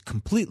is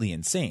completely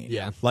insane.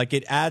 Yeah. Like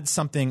it adds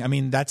something. I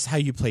mean, that's how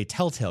you play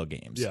Telltale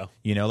games. Yeah.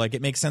 You know, like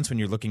it makes sense when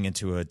you're looking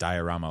into a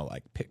diorama,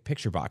 like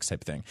picture box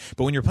type thing.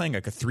 But when you're playing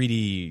like a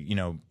 3D, you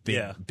know,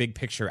 big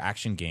picture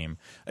action game,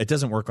 it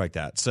doesn't work like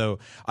that. So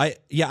I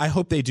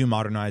hope they do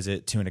modernize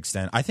it to an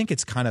extent. I think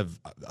it's kind of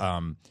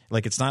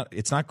like it's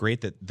not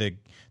great that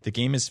the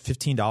game is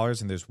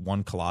 $15 and there's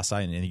one Colossi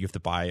and you have to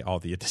buy all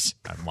the edition.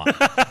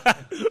 I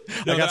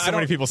got so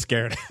many people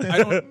scared. I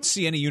don't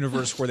see any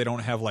universe where they don't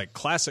have like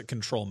classic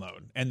control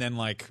mode and then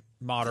like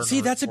modern.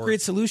 See, that's a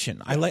great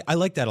solution. I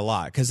like that a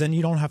lot because then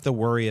you don't have to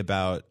worry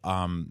about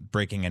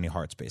breaking any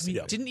hearts. Basically,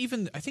 I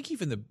think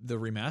even the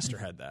remaster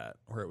had that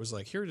where it was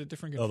like here are the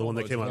different. Oh, the one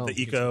that came out,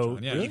 the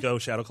Eco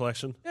Shadow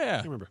Collection. Yeah,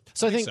 I remember.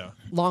 So I think,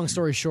 long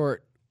story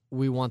short,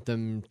 we want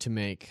them to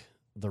make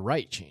the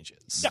right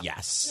changes.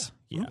 Yes.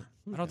 Yeah.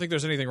 I don't think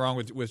there's anything wrong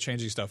with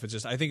changing stuff. It's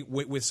just I think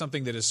with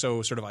something that is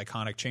so sort of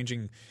iconic,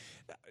 changing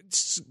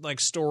like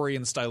story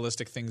and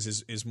stylistic things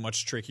is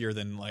much trickier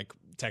than like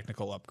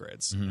technical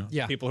upgrades. You know?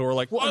 Yeah. People who are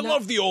like, well, I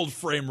love the old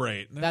frame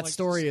rate. And That like,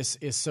 story is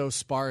so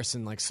sparse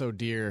and like so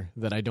dear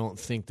that I don't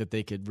think that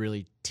they could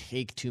really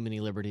take too many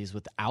liberties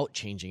without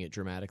changing it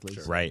dramatically.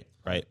 Right.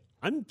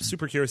 I'm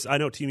super curious. I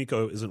know Team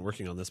Eco isn't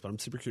working on this, but I'm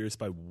super curious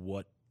by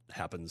what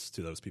happens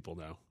to those people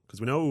now. Because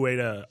we know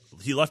Ueda,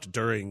 he left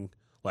during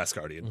Last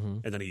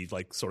Guardian, and then he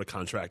like sort of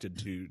contracted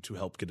to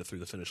help get it through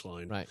the finish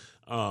line. Right.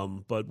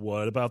 But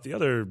what about the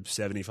other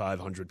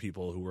 7,500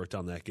 people who worked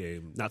on that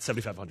game? Not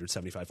 7,500,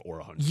 75 or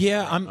 100.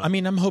 Yeah,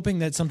 I'm hoping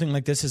that something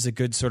like this is a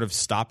good sort of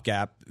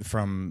stopgap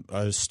from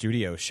a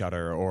studio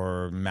shutter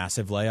or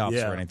massive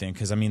layoffs or anything.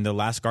 Because I mean, The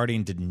Last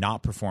Guardian did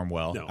not perform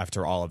well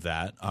after all of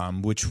that,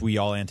 which we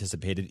all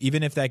anticipated.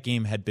 Even if that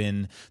game had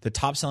been the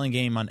top-selling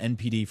game on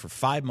NPD for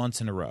 5 months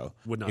in a row,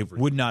 it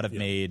would not have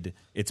made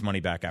its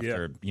money back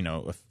after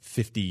a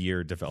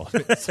 50-year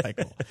development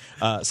cycle.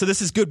 So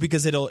this is good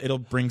because it'll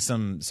bring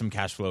some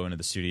cash flow into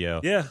the studio,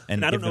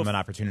 and give them an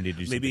opportunity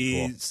to do maybe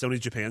something cool. Sony's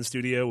Japan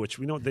studio, which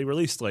we know they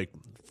released like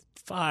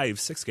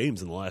 5-6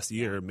 games in the last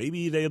year.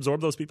 Maybe they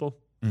absorb those people,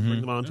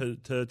 bring them on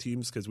to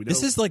teams because we know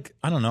This is like,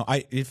 I don't know.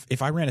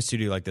 If I ran a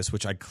studio like this,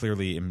 which I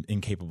clearly am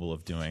incapable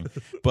of doing,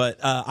 but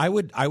I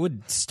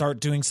would start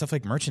doing stuff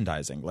like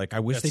merchandising. Like I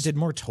wish they did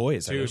more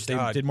toys. I wish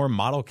they did more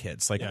model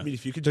kits. Like I mean,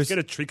 if you could just get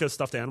a Trico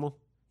stuffed animal.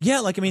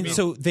 Yeah, like I mean,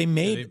 so they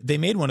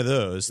made one of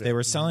those. They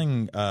were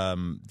selling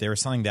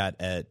that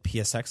at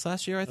PSX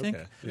last year, I think.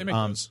 Okay. They make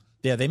those.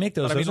 Yeah, they make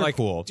those. But I mean, those are like,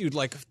 cool. dude.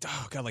 Like,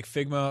 oh god, like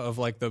Figma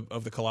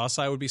of the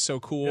Colossi would be so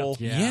cool.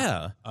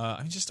 Yeah.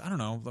 I mean, just I don't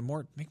know.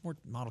 Make more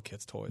model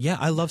kits, toys. Yeah,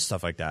 I love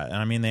stuff like that, and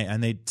I mean,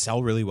 they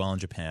sell really well in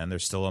Japan.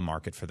 There's still a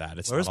market for that.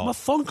 Where's my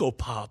Funko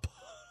Pop?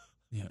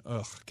 Yeah.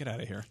 Ugh. Get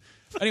out of here.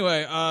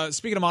 Anyway,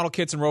 speaking of model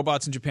kits and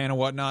robots in Japan and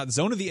whatnot,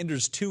 Zone of the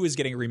Enders 2 is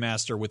getting a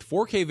remaster with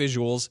 4K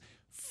visuals,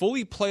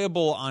 fully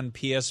playable on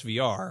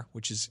PSVR,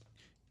 which is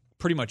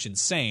pretty much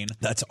insane.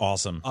 That's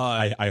awesome.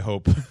 I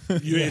hope.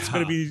 It's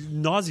going to be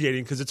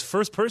nauseating because it's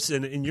first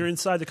person and you're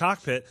inside the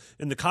cockpit,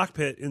 and the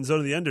cockpit in Zone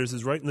of the Enders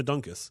is right in the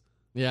Dunkus.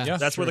 Yeah.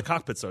 That's where the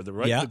cockpits are. They're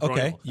right Yeah. in the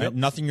Okay. groinal.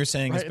 Nothing you're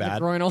saying Right is in the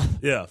bad. groinal.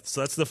 Yeah,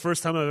 so that's the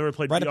first time I've ever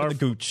played Right VR up in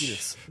the gooch.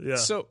 penis. Yeah.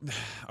 So,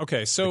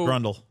 okay. So,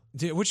 Grundle.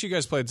 which of you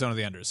guys played Zone of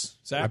the Enders?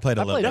 Zach? I played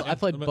a little bit. I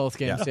played both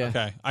games. Yeah.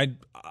 Okay.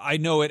 I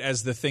know it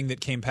as the thing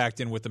that came packed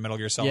in with the Metal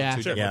Gear Solid Yeah.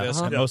 2 Sure. demo Yeah,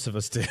 disc. most of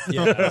us do.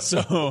 Yeah.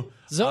 So,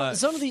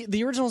 Zone of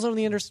the original Zone of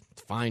the Enders,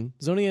 fine.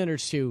 Zone of the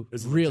Enders 2,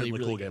 It's a really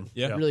cool good. game.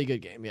 Yeah. Really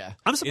good game. Yeah.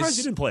 I'm surprised Is-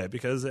 you didn't play it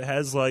because it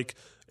has like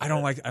I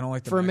don't like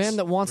the For a mechs. man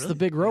that wants the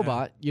big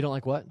robot, you don't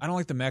like what? I don't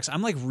like the mechs.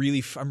 I'm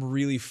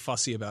really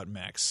fussy about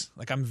mechs.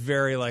 Like I'm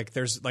very like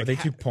there's like Are they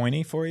too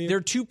pointy for you? they're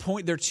too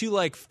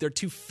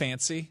too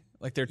fancy.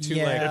 Like they're too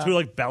Yeah. like they're two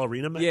like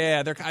ballerina men.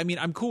 yeah. I mean,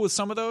 I'm cool with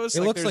some of those.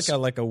 It looks there's-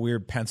 like a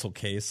weird pencil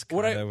case,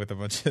 kinda, with a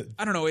bunch of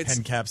I don't know, it's-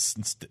 pen caps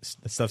and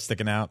stuff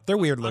sticking out. They're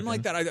weird looking. I'm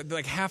like that. I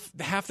like half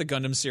the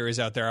Gundam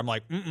series out there. I'm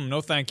like, no,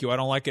 thank you. I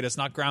don't like it. It's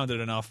not grounded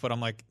enough. But I'm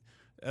like,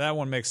 that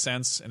one makes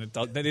sense, and it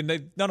does. None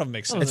of them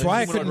make sense. It's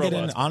why I Humanoid couldn't get in.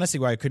 robots. Honestly,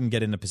 why I couldn't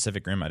get into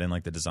Pacific Rim. I didn't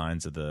like the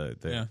designs of the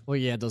Yeah. Well,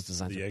 yeah, those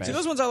designs are Yeah, bad. See,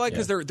 those ones I like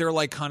because they're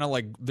like kind of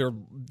like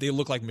they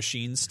look like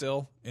machines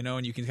still, you know,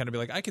 and you can kind of be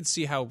like, I could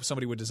see how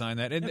somebody would design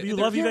that. And but you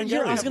they're- love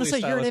Evangelion. I was going to say,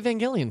 you're an stylistic.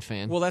 Evangelion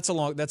fan. Well, that's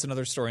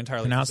another story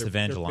entirely. Pronounced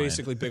They're Evangelion.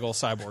 basically big old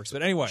cyborgs.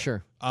 But anyway,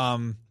 Sure.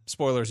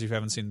 Spoilers if you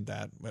haven't seen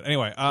that. But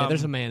anyway, yeah,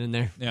 there's a man in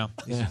there. yeah,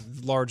 Yeah.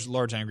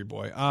 large angry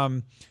boy.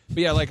 But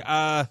yeah, like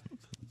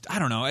I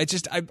don't know. It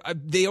just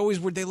they always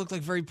were. They look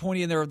like very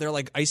pointy, and they're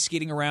like ice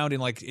skating around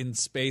in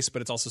space,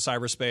 but it's also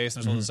cyberspace.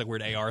 And there's all this like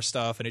weird AR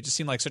stuff, and it just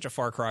seemed like such a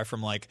far cry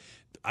from like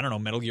I don't know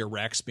Metal Gear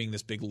Rex being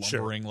this big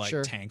lumbering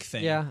tank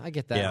thing. Yeah, I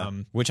get that. Yeah,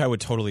 which I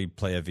would totally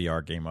play a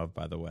VR game of,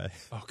 by the way.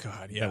 Oh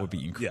God, yeah, That would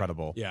be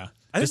incredible. Yeah.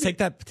 Just take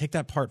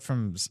that part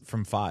from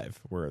 5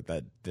 where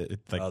that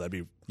like that'd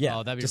be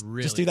Oh, that'd be just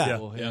really do that.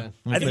 cool. Yeah.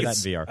 I think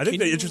that in VR. I think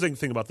the interesting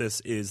thing about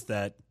this is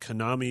that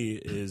Konami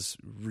is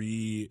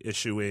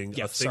reissuing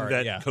a thing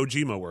that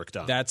Kojima worked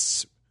on.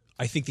 That's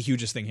I think the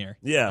hugest thing here.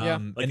 Yeah.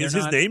 Like, and is they're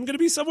his not- name going to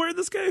be somewhere in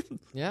this game?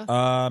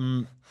 Yeah.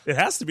 It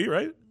has to be,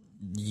 right?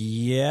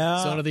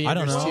 Yeah, Zone of the I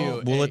don't Enders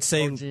know. 2, Will a it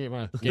say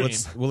Kojima game.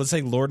 will it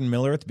say Lord and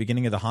Miller at the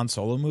beginning of the Han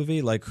Solo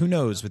movie? Like, who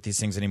knows with these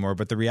things anymore?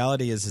 But the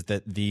reality is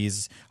that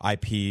these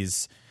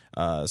IPs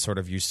sort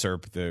of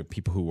usurp the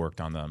people who worked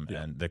on them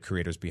and the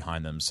creators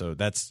behind them. So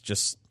that's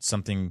just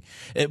something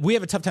we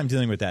have a tough time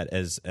dealing with that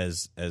as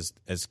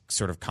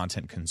sort of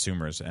content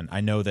consumers. And I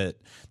know that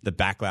the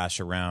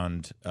backlash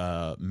around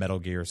Metal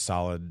Gear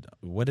Solid,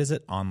 what is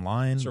it,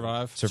 Online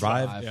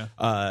Survive,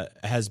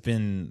 has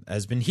been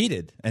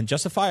heated, and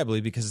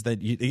justifiably, because that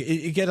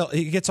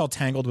it gets all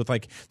tangled with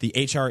like the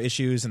HR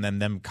issues and then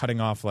them cutting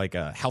off like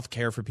health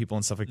care for people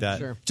and stuff like that.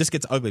 Sure. Just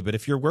gets ugly. But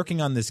if you're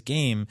working on this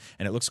game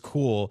and it looks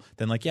cool,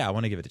 then like I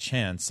want to give it a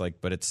chance.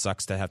 Like, but it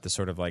sucks to have to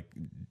sort of like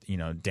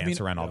dance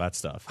around all that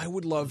stuff. I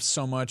would love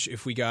so much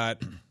if we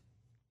got,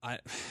 I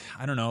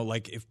don't know,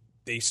 like if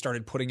they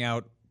started putting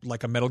out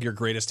like a Metal Gear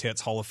Greatest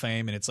Hits Hall of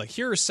Fame, and it's like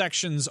here are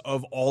sections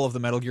of all of the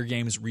Metal Gear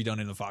games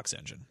redone in the Fox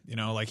engine.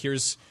 Like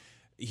here's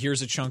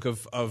a chunk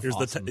of Here's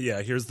awesome.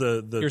 here's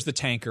the Here's the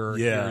tanker.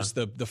 Yeah. Here's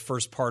the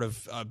first part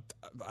of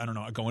I don't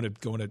know, going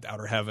to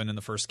Outer Heaven in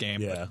the first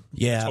game. Yeah. But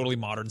Yeah. totally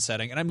modern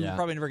setting. And I'm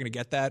probably never going to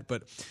get that,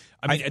 but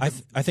I mean,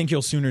 I think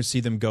you'll sooner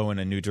see them go in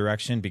a new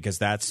direction, because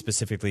that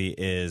specifically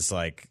is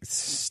like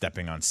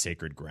stepping on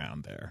sacred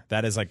ground there.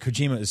 That is like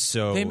Kojima is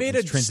so they made a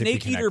intrinsically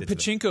snake eater connected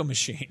to it. pachinko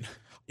machine.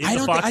 in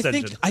the Fox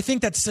engine. I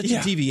think that's such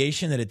a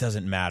deviation that it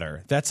doesn't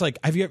matter. That's like,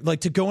 have you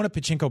like to go in a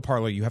pachinko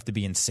parlor, you have to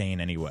be insane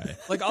anyway.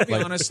 Like, I'll be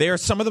honest, they are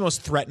some of the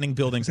most threatening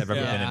buildings I've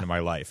ever been in my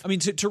life. I mean,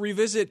 to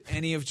revisit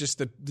any of just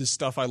the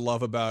stuff I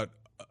love about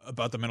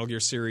the Metal Gear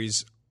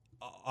series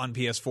on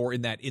PS4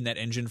 in that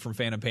engine from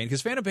Phantom Pain,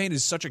 because Phantom Pain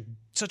is such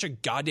a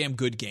goddamn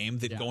good game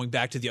that going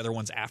back to the other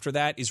ones after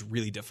that is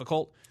really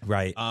difficult.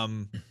 Right.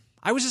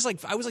 I was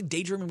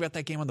daydreaming about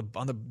that game on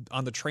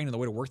the train on the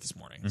way to work this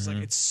morning. It's like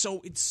it's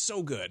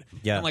so good.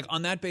 Yeah. And like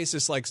on that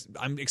basis, like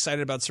I'm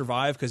excited about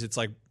Survive because it's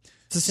like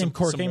it's the same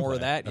core some gameplay, more of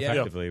that. Yeah.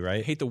 effectively,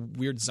 right? I hate the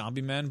weird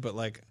zombie men, but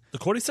like The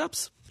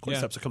Cordyceps?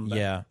 Cordyceps are coming back.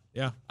 Yeah.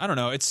 yeah, I don't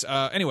know. It's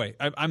anyway.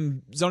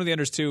 I'm Zone of the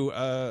Enders 2.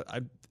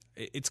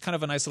 It's kind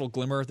of a nice little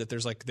glimmer that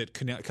there's like that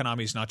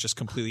Konami's not just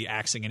completely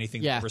axing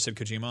anything that ever said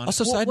Kojima on.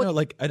 Also, side note,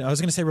 like I was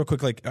going to say real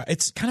quick, like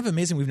it's kind of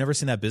amazing we've never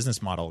seen that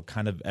business model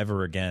kind of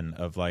ever again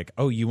of like,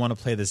 oh, you want to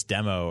play this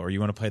demo or you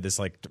want to play this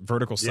like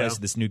vertical slice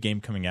of this new game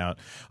coming out,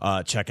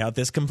 check out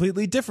this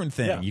completely different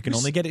thing. Yeah. You can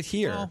only get it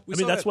here. Well, I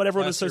mean, that's what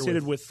everyone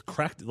associated with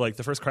Crack. Like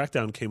the first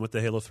Crackdown came with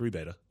the Halo 3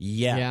 beta.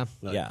 Yeah.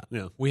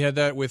 Yeah. We had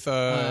that with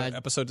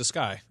episode to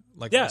Sky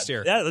last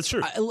year. Yeah, that's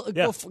true.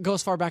 Go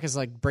as far back as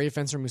like Brave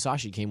Fencer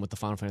Musashi came with the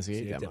Final Fantasy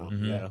VIII demo.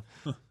 Yeah.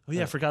 Oh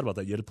yeah, I forgot about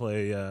that. You had to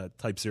play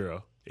Type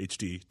 0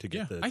 HD to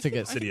get the I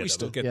think City we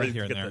still get that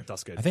here and there.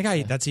 I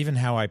think that's even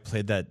how I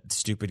played that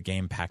stupid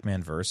game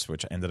Pac-Man Verse,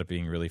 which ended up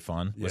being really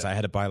fun. Was I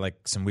had to buy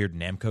like some weird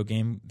Namco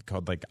game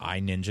called like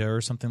iNinja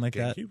or something like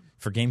that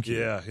for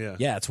GameCube.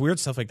 Yeah. It's weird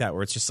stuff like that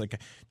where it's just like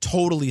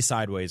totally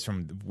sideways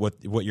from what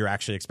you're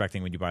actually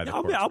expecting when you buy the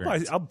core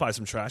experience. I'll buy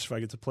some trash if I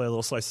get to play a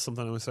little slice of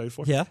something I'm excited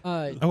for. Yeah,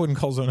 I wouldn't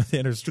call Zone of the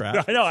Enders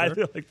trash. I know. I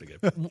do like the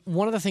game.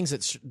 One of the things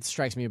that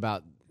strikes me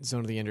about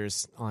Zone of the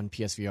Enders on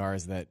PSVR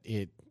is that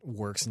it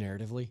works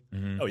narratively.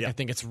 Oh yeah, I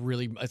think it's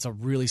a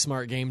really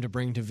smart game to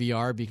bring to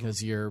VR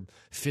because you're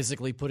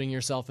physically putting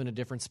yourself in a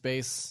different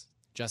space,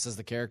 just as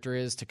the character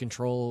is, to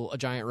control a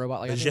giant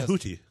robot like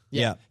Jehuti.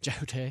 Yeah.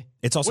 Jehute.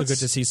 It's also good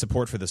to see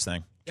support for this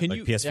thing.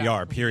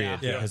 PSVR, period.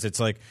 Yeah. Because it's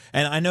like,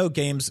 and I know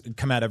games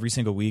come out every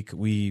single week.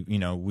 We've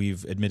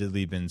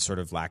admittedly been sort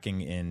of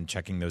lacking in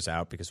checking those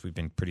out because we've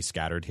been pretty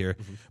scattered here.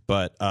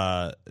 But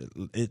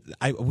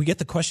we get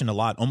the question a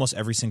lot, almost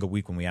every single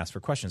week when we ask for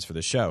questions for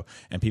the show,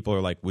 and people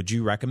are like, "Would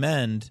you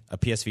recommend a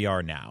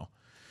PSVR now?"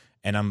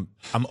 And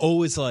I'm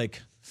always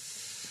like.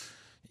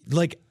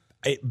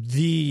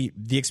 The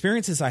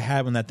experiences I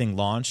had when that thing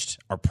launched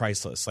are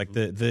priceless. Like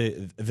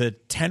the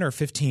 10 or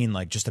 15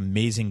 like just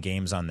amazing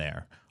games on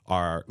there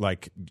are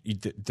like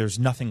there's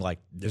nothing like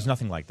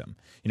them.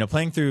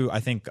 Playing through I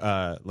think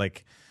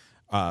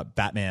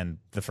Batman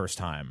the first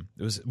time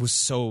it was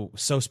so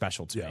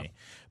special to me.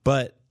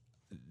 But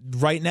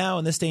right now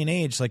in this day and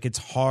age, like it's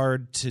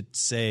hard to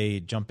say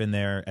jump in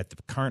there at the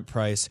current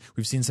price.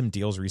 We've seen some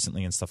deals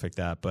recently and stuff like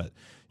that, but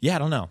Yeah, I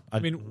don't know. I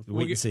mean,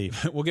 wait and see.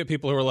 We'll get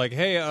people who are like,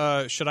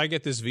 "Hey, should I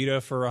get this Vita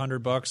for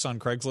 $100 on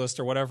Craigslist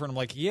or whatever?" And I'm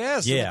like,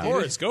 "Yes, Yeah. of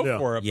course, go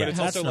for it." Yeah, But it's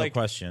that's also no like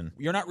question.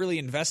 you're not really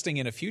investing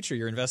in a future;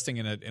 you're investing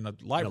in a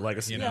library,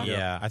 legacy. You know?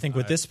 Yeah, I think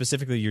with this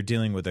specifically, you're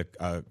dealing with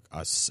a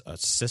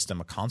system,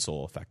 a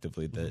console,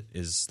 effectively that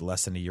is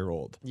less than a year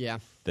old. Yeah.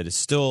 That is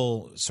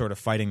still sort of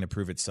fighting to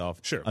prove itself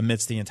Sure.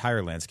 amidst the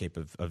entire landscape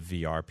of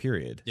VR.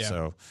 Period. Yeah.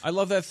 So I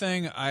love that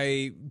thing.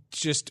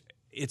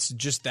 It's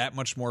just that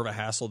much more of a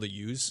hassle to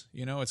use.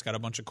 You know, it's got a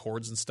bunch of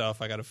cords and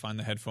stuff. I got to find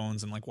the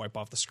headphones and like wipe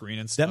off the screen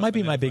and stuff. that might be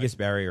And my then, biggest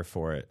barrier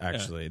for it,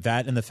 actually.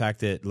 That and the fact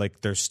that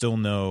like there's still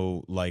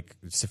no like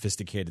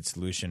sophisticated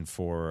solution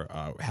for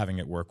having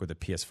it work with a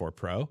PS4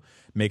 Pro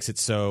makes it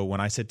so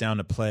when I sit down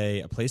to play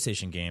a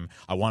PlayStation game,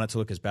 I want it to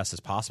look as best as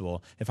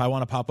possible. If I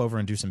want to pop over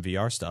and do some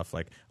VR stuff,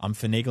 like I'm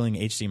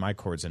finagling HDMI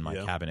cords in my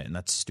cabinet, and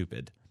that's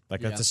stupid. Like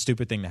that's a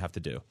stupid thing to have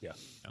to do. Yeah.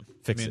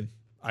 Fix I mean, it.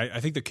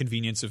 I think the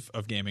convenience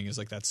of gaming is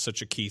like that's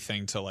such a key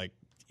thing to like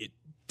it.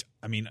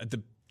 I mean,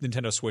 the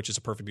Nintendo Switch is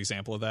a perfect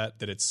example of that.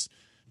 That it's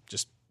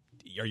just,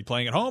 are you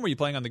playing at home? Are you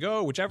playing on the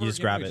go? Whichever. You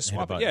just grab it just and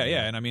hit a swap it. button, Yeah.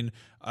 yeah. And I mean,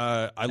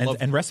 I love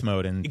And rest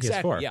mode in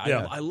exactly. PS4.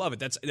 Yeah, I love it.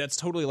 That's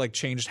totally like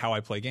changed how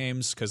I play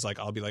games because like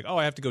I'll be like, oh,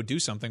 I have to go do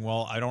something.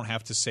 Well, I don't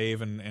have to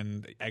save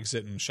and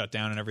exit and shut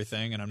down and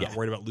everything, and I'm not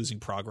worried about losing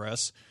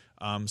progress.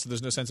 So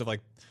there's no sense of like,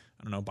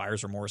 I don't know,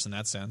 buyer's remorse in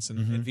that sense.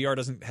 And VR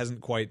hasn't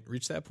quite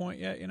reached that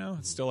point yet. You know,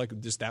 it's still like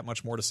just that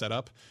much more to set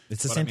up.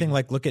 It's the same thing.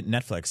 Like, look at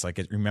Netflix. Like,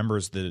 it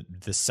remembers the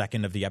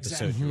second of the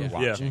episode you were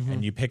watching,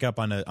 and you pick up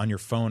on your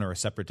phone or a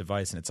separate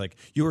device, and it's like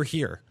you were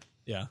here.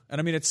 Yeah, and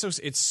I mean it's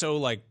so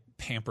like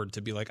pampered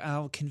to be like,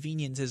 oh,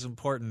 convenience is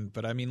important,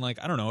 but I mean, like,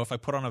 I don't know, if I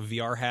put on a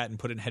VR hat and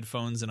put in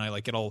headphones and I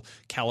like get all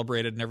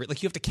calibrated and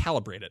like you have to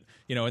calibrate it,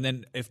 you know, and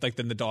then if like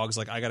then the dog's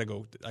like, I gotta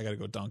go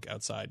dunk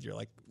outside, you're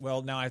like,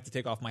 well, now I have to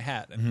take off my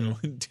hat and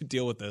go to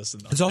deal with this.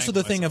 And It's also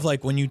the thing of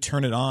like when you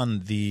turn it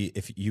on,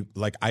 if you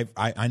like,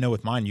 I know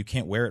with mine, you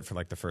can't wear it for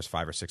like the first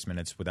 5 or 6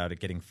 minutes without it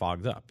getting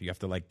fogged up. You have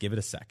to like give it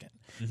a second.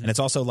 And it's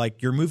also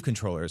like your Move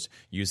controllers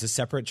use a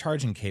separate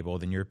charging cable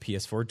than your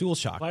PS4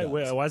 DualShock. Why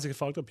does. does it get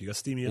fogged up? You got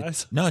steamy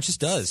eyes? No, it just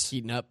does.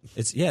 Heating up.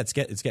 It's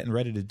getting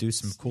ready to do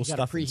some cool gotta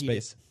stuff in preheat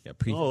space. it.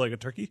 Yeah, Oh, like a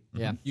turkey?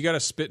 Yeah. you got to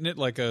spit in it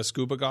like a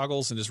scuba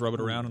goggles and just rub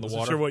it around in the Wasn't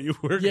water. sure what you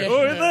were Yeah.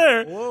 going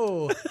there.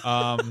 Whoa.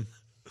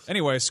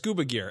 Anyway,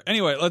 scuba gear.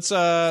 Anyway, let's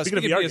speaking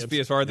of VR games.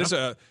 PSVR. This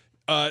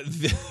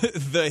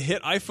the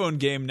hit iPhone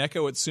game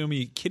Neko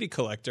Utsumi Kitty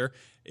Collector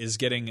is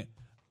getting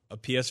a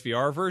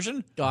PSVR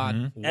version.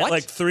 God. At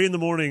like 3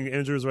 a.m,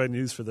 Andrew was writing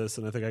news for this,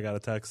 and I think I got a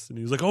text, and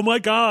he was like, "Oh my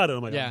god!" And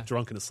I'm like, Yeah. "I'm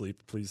drunk and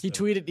asleep. Please." He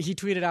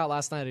tweeted out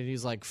last night, and he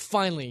was like,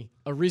 "Finally,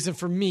 a reason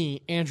for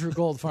me, Andrew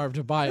Goldfarb,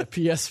 to buy a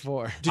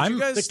PS4."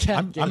 The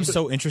cat game. I'm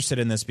so interested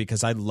in this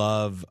because I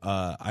love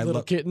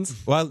Little kittens.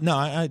 Well, no,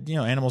 I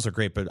animals are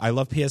great, but I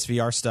love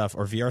PSVR stuff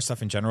or VR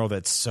stuff in general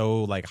that's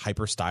so like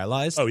hyper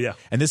stylized. Oh, yeah.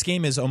 And this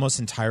game is almost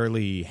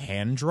entirely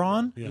hand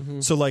drawn.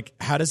 So like,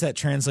 how does that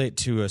translate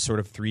to a sort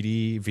of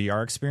 3D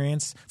VR experience?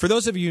 For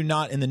those of you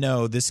not in the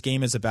know, this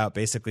game is about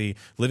basically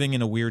living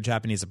in a weird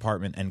Japanese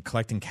apartment and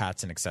collecting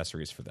cats and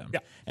accessories for them. Yeah.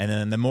 And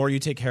then the more you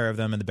take care of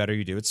them and the better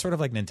you do, it's sort of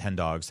like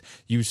Nintendogs.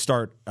 You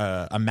start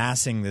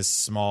amassing this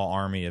small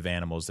army of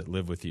animals that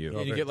live with you.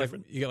 And you get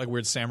like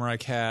weird samurai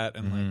cat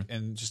and like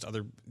and just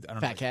other I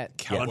don't Fat know, cat.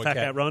 cowboy Fat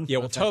Cat Run? Yeah,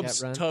 well Fat Cat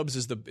Tubbs Run. Tubbs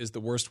is the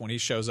worst one. He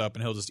shows up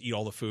and he'll just eat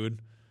all the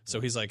food. So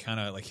he's like kind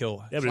of like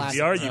he'll. Yeah, but in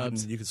Classic VR,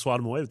 Tubbs. you can swat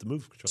him away with the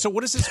Move control. So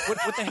what is this? What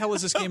the hell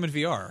is this game in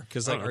VR?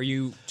 Because like, are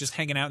you just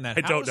hanging out in that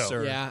I house? don't know.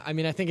 Or? Yeah, I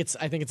mean, I think it's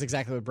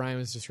exactly what Brian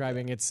was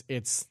describing.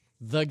 It's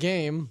the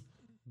game,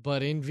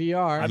 but in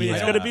VR. I mean, it's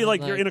Yeah. going to be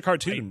like you're Like- in a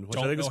cartoon, which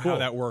I Don't think know is cool. how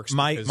that works.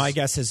 My because-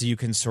 guess is you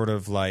can sort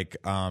of like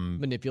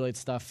manipulate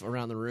stuff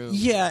around the room.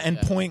 yeah, and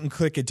point and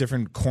click at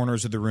different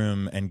corners of the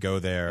room and go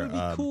there. It'd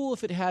be cool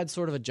if it had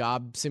sort of a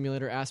job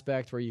simulator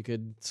aspect where you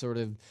could sort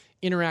of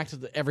interact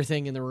with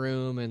everything in the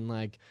room and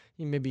like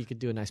maybe you could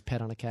do a nice pet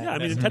on a cat. Yeah, I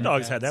mean,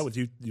 Nintendogs had that with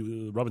you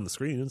rubbing the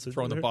screen and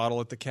throwing the bottle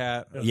at the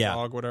cat, or Yeah.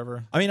 dog,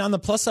 whatever. I mean, on the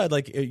plus side,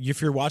 like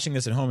if you're watching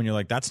this at home and you're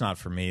like, "That's not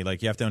for me,"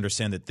 like you have to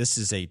understand that this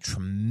is a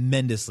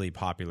tremendously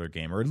popular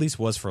game, or at least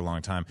was for a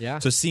long time. Yeah.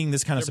 So seeing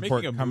this kind of They're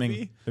support making a coming,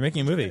 movie? they're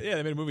making a movie. Yeah,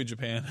 they made a movie in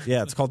Japan.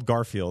 Yeah, it's called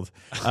Garfield.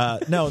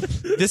 No,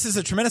 this is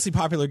a tremendously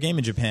popular game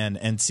in Japan,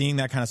 and seeing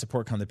that kind of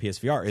support come to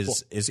PSVR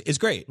is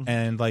great.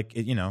 And like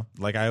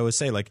like I always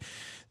say, like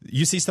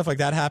you see stuff like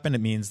that happen,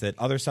 it means that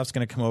other stuff's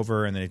going to come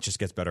over, and then it just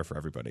gets better for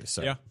everybody.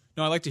 So Yeah.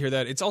 No, I like to hear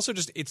that. It's also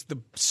just it's the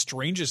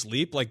strangest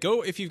leap. Like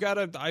go if you've got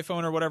an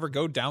iPhone or whatever,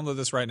 go download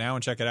this right now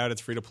and check it out.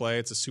 It's free to play.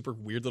 It's a super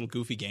weird little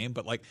goofy game,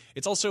 but like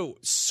it's also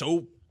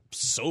so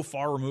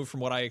far removed from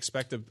what I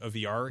expect a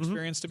VR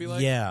experience to be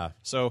like. Yeah.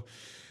 So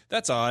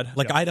that's odd.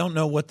 Like I don't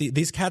know what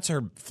these cats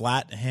are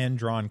flat hand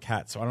drawn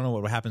cats, so I don't know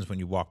what happens when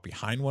you walk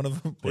behind one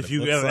of them. If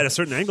you at a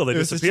certain angle, they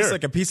it's disappear. just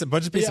like a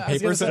bunch of Yeah, I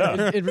was paper. gonna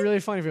say, it'd be really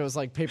funny if it was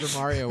like Paper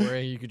Mario where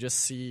you could just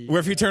see. Where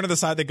if you turn to the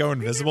side, they go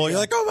invisible. You're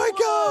like, oh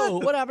my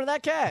god! What happened to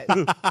that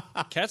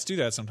cat? Cats do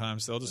that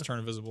sometimes. They'll just turn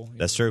invisible.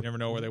 That's true. You never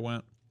know where they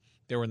went.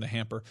 They were in the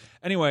hamper.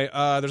 Anyway,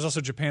 there's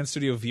also Japan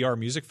Studio VR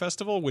Music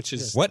Festival, which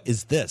is What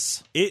is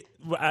this?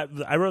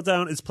 I wrote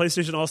down it's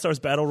PlayStation All Stars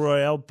Battle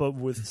Royale, but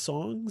with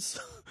songs.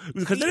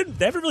 Because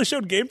they haven't really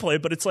showed gameplay,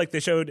 but it's like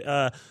they showed.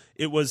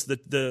 It was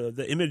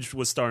the image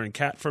was starring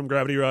Cat from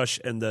Gravity Rush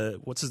and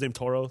what's his name,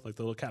 Toro, like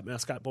the little cat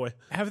mascot boy.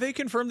 Have they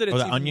confirmed that it's Oh,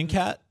 the even- Onion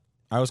Cat?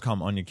 I always call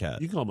him Onion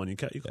Cat. You can call him Onion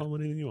Cat. You can call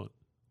him anything you want.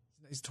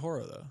 He's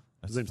Toro though.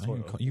 His name's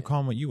Toro. You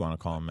call him what you want to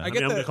call him, man. I'm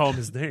going to call him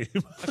his name.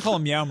 I call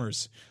them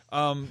Meowmers.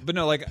 But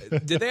no, like,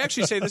 did they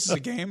actually say this is a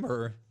game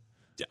or?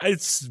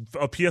 It's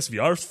a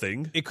PSVR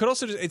thing. It could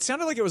also. It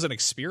sounded like it was an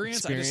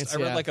experience. I read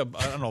yeah. like a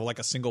I don't know, like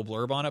a single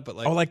blurb on it, but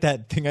like, Oh, like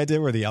that thing I did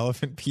where the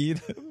elephant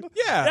peed?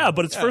 yeah,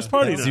 But it's first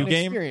party now. Zoo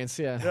game? Experience,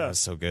 yeah. That was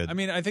so good. I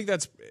mean, I think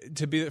that's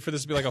for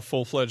this to be like a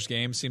full fledged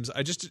game seems.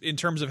 I just in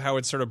terms of how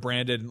it's sort of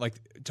branded, like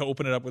to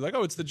open it up with like,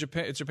 oh, it's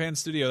Japan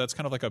Studio. That's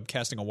kind of like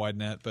casting a wide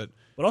net, but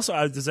But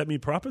also, does that mean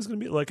Parappa's going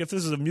to be like, if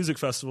this is a music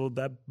festival,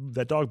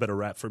 that dog better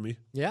rap for me?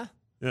 Yeah.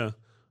 Yeah.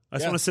 I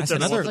just want to sit there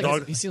and another- let the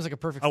dog. He seems like a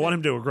perfect I want fit.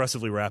 him to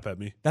aggressively rap at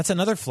me. That's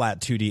another flat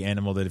 2D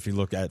animal that if you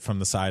look at from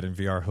the side in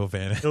VR, he'll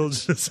vanish. He'll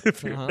just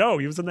No,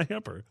 he was in the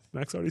hamper.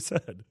 Max already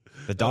said.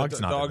 The dog's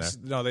not dogs.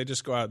 in No, they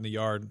just go out in the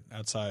yard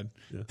outside.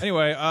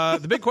 Anyway,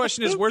 the big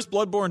question is, where's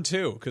Bloodborne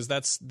 2? Because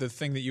that's the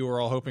thing that you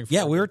were all hoping for.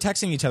 there. Yeah, we were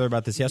texting each other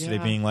about this yesterday,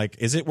 Yeah. being like,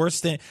 is it worse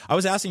than... I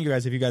was asking you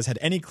guys if you guys had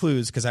any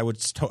clues, because I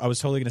was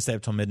totally going to stay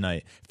up till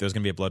midnight if there was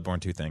going to be a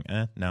Bloodborne 2 thing.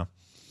 No.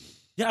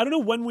 Yeah, I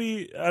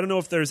don't know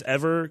if there's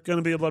ever going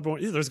to be a Bloodborne.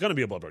 Yeah, there's going to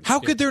be a Bloodborne.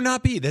 How could there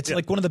not be? That's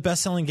like one of the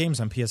best-selling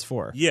games on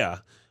PS4. Yeah.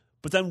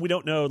 But then we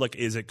don't know, like,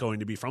 is it going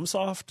to be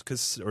FromSoft?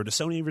 Or does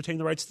Sony retain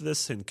the rights to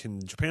this? And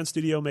can Japan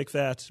Studio make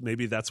that?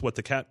 Maybe that's what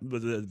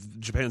the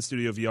Japan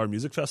Studio VR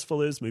Music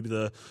Festival is. Maybe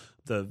the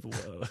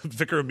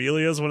Vicar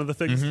Amelia is one of the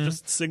things,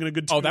 just singing a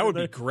good tune. Oh, that would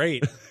there. be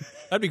great.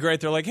 That'd be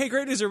great. They're like, hey,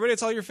 great news, everybody.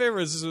 It's all your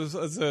favorites.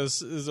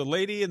 There's a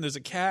lady and there's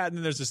a cat and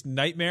then there's this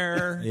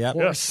nightmare. Yeah.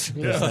 Horse.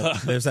 Yeah.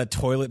 There's that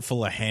toilet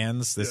full of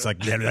hands that's like...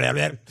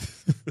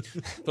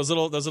 Those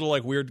little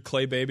like weird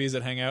clay babies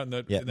that hang out in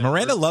the. Yeah, in the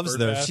Miranda bird loves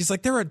those. bath. She's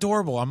like, they're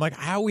adorable. I'm like,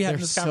 how are we having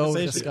They're this so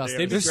conversation? disgusting.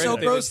 It'd be They're great so if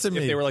they- gross to me.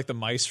 If they were like the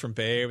mice from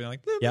Babe, and they're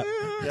like, Yep.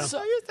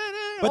 So you're thinking,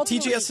 But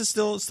ultimately- TGS is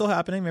still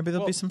happening. Maybe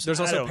there'll be some... There's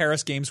I also don't-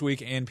 Paris Games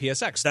Week and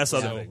PSX. That's the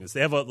other thing. Is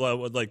they have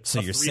like. So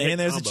a you're three-hit saying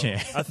there's a combo.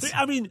 chance.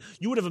 I mean,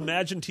 you would have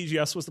imagined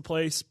TGS was the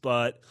place,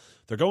 but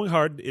they're going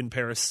hard in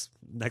Paris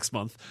next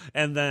month.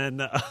 And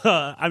then,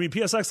 I mean,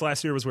 PSX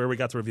last year was where we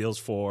got the reveals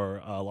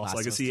for Lost Last of Us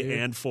Legacy 2.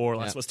 and for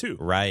Last of Us 2.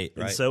 Right,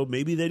 And right. so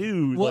maybe they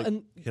do. Well, like,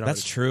 and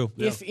That's true.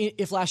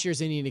 if last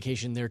year's any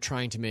indication, they're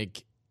trying to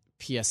make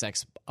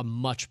PSX a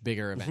much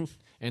bigger event,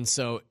 and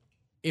so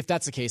if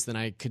that's the case, then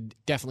I could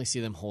definitely see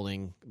them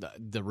holding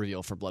the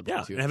reveal for Bloodborne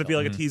Yeah, 2. and have it be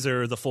like a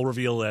teaser, the full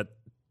reveal at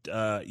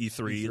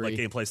E3, like E3.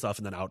 gameplay stuff,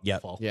 and then out in Yep.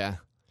 the fall. Yeah,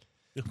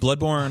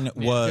 Bloodborne it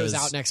was... goes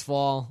out next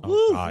fall.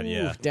 Oh, God,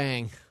 yeah.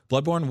 Dang.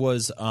 Bloodborne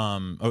was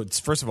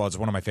first of all, it's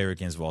one of my favorite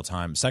games of all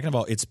time. Second of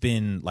all, it's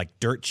been like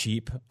dirt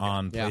cheap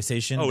on Yeah.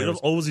 PlayStation. Oh, There's-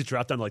 it'll always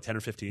drop down to like 10 or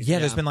 15. yeah,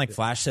 there's been like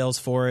flash sales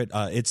for it.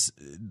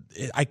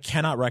 I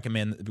cannot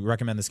recommend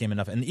this game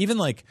enough. And even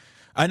like,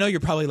 I know you're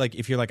probably like,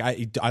 if you're like,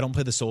 I don't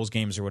play the Souls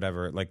games or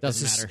whatever, like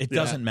Doesn't this is- matter. it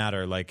doesn't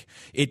matter. Like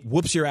it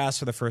whoops your ass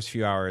for the first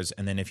few hours,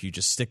 and then if you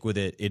just stick with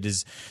it, it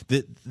is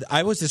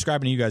I was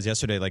describing to you guys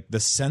yesterday, like the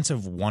sense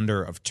of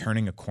wonder of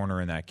turning a corner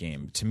in that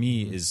game to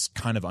me is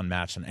kind of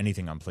unmatched on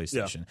anything on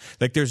PlayStation.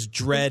 Like there's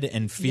dread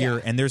and fear,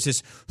 Yeah. and there's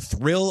this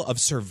thrill of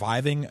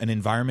surviving an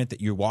environment that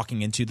you're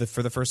walking into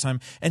for the first time,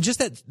 and just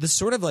that the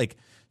sort of like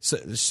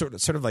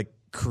sort of like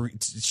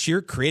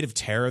sheer creative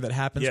terror that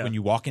happens Yeah. when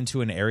you walk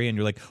into an area and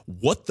you're like,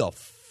 what the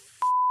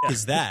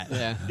is that?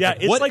 Yeah. Yeah,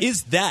 it's What like,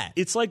 is that?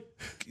 It's like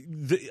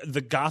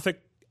the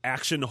gothic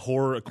action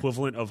horror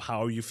equivalent of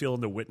how you feel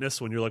in The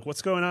Witness when you're like,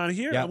 what's going on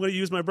here? Yeah. I'm going to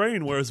use my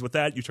brain. Whereas with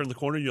that, you turn the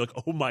corner and you're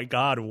like, oh my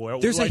God,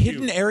 what There's do a I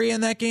hidden do? area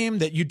in that game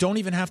that you don't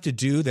even have to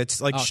do. That's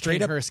like Oh,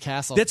 straight up Kinghurst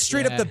Castle. That's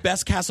straight up Yeah. the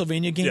best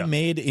Castlevania game Yeah.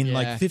 made in Yeah,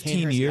 like 15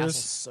 Kinghurst years.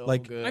 Castle's so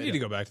like good. I need to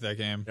go back to that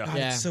game. Yeah.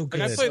 Yeah. it's so Like,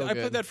 good. I So played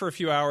good. that for a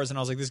few hours, and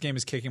I was like, "This game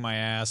is kicking my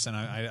ass," and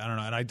I don't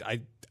know,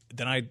 and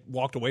then I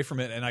walked away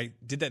from it, and I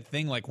did that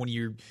thing like when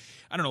you're,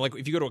 I don't know, like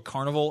if you go to a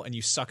carnival and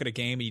you suck at a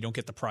game and you don't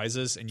get the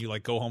prizes, and you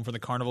like go home from the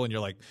carnival and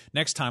you're like,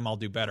 next time I'll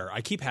do better.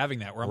 I keep having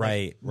that where I'm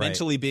Right, like right.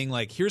 mentally being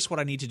like, here's what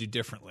I need to do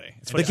differently.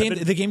 It's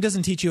The game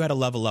doesn't teach you how to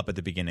level up at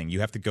the beginning.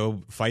 You have to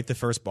go fight the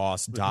first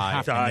boss, die,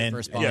 have to and fight then, the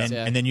first and, boss, then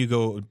yeah. and then you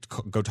go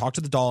talk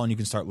to the doll, and you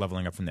can start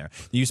leveling up from there.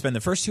 You spend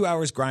the first 2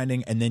 hours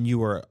grinding, and then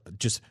you are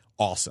just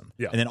awesome.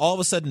 Yeah. And then all of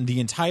a sudden,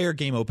 the entire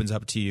game opens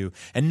up to you,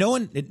 and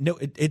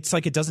it's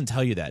like it doesn't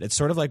tell you that. It's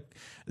sort of like,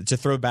 to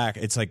throw back,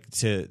 it's like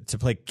to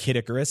play Kid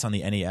Icarus on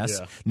the NES.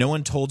 Yeah. No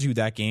one told you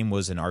that game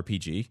was an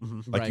RPG.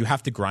 Like Right. you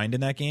have to grind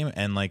in that game,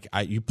 and like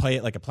you play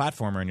it like a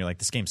platformer, and you're like,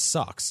 this game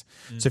sucks.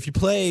 So if you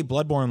play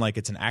Bloodborne like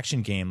it's an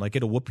action game, like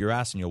it'll whoop your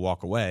ass and you'll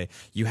walk away.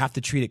 You have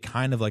to treat it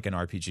kind of like an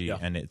RPG,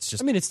 and it's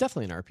just I mean, it's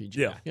definitely an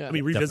RPG. Yeah. I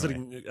mean,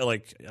 revisiting,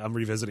 like, I'm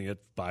revisiting it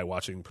by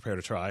watching Prepare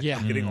to Try. Yeah.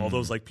 I'm getting all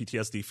those, like,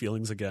 PTSD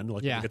feelings again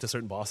Like Yeah. when you get to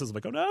certain bosses, I'm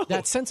like, oh no.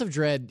 That sense of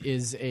dread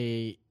is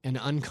an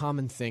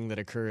uncommon thing that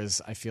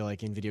occurs, I feel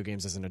like, in video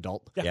games as an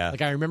adult. Yeah.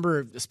 Like I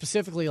remember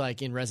specifically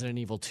like in Resident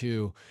Evil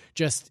 2,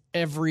 just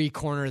every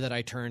corner that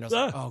I turned, I was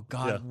like, oh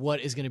God, Yeah.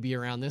 what is going to be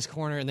around this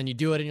corner? And then you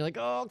do it and you're like,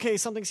 oh, okay,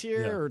 something's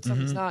here or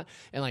something's not.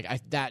 And like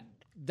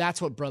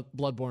that's what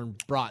Bloodborne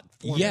brought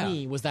for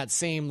me, was that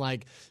same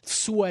like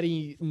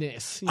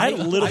sweatiness. I had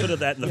a little bit of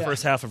that in the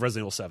first half of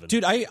Resident Evil 7.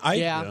 Dude, I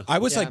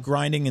was Yeah. like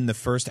grinding in the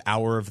first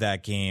hour of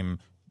that game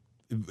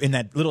in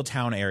that little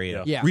town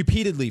area Yeah.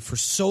 repeatedly for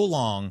so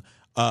long.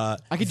 I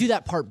could do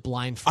that part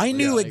blindfolded. I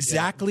knew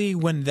exactly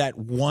when that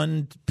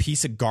one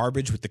piece of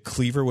garbage with the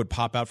cleaver would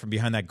pop out from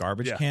behind that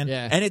garbage can.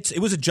 Yeah. And it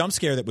was a jump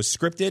scare that was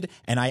scripted,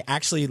 and I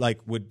actually like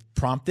would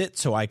prompt it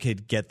so I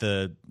could get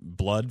the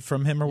blood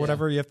from him or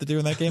whatever you have to do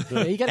in that game.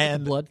 Yeah, you gotta get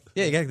the blood.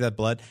 Yeah, you gotta get that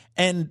blood.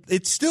 And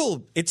it still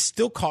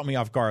caught me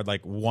off guard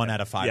like 1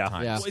 out of 5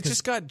 times. Yeah. Well, it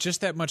just got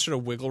just that much sort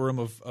of wiggle room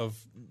of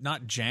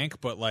not jank,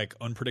 but like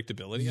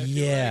unpredictability. I feel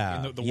Yeah,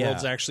 like. And the yeah.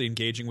 world's actually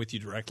engaging with you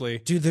directly.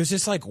 Dude, there's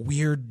this like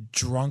weird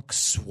drunk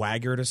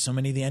swagger to so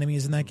many of the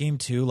enemies in that game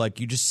too. Like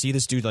you just see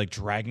this dude like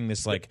dragging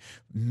this like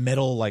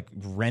metal like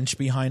wrench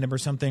behind him or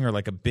something, or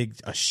like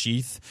a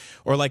sheath,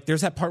 or like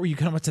there's that part where you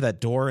come up to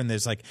that door and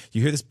there's like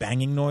you hear this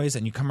banging noise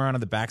and you come around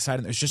on the backside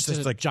and there's just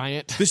this like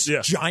giant. this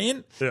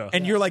giant, Yeah.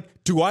 and you're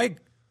like, do I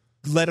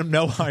let him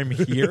know I'm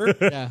here?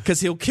 Because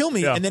he'll kill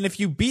me. Yeah. And then if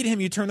you beat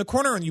him, you turn the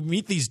corner and you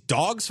meet these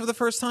dogs for the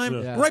first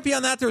time. Yeah. Right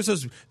beyond that, there's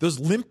those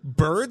limp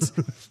birds.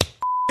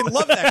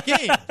 Love that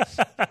game.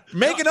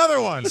 Make another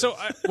one. So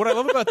what I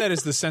love about that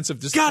is the sense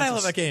of this. God, I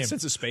love that game.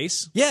 Sense of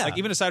space. Yeah. like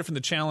even aside from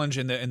the challenge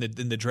and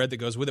the dread that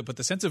goes with it, but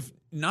the sense of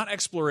not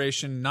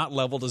exploration, not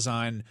level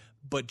design,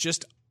 but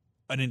just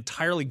an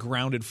entirely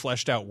grounded,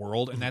 fleshed out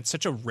world, and that's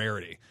such a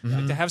rarity.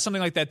 Like, to have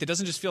something like that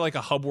doesn't just feel like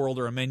a hub world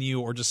or a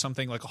menu or just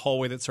something like a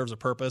hallway that serves a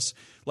purpose.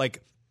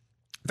 Like,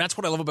 that's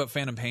what I love about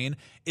Phantom Pain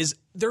is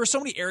there are so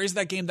many areas of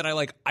that game that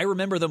I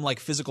remember them like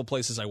physical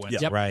places I went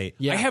to. Right.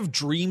 Yeah. I have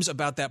dreams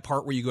about that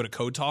part where you go to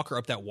Code Talk or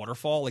up that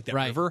waterfall, like that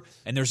Right. river,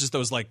 and there's just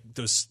those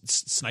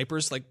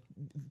snipers like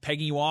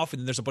pegging you off, and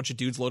then there's a bunch of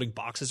dudes loading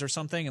boxes or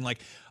something, and like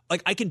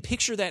I can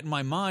picture that in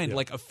my mind,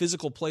 like a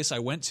physical place I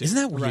went to. Isn't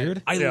that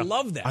weird? I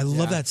love that. I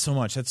love that so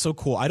much. That's so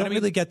cool. I don't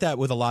really get that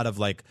with a lot of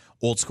like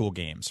old school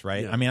games,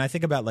 right? I mean, I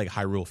think about like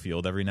Hyrule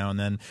Field every now and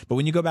then, but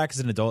when you go back as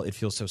an adult, it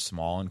feels so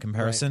small in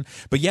comparison.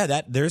 But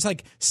yeah, there's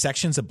like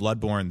sections of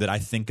Bloodborne that I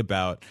think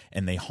about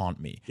and they haunt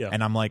me. Yeah.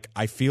 And I'm like,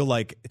 I feel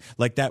like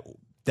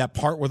that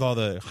part with all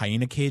the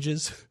hyena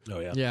cages. Oh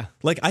yeah. Yeah.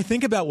 Like I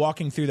think about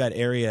walking through that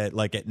area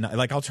like at night.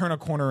 Like I'll turn a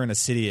corner in a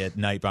city at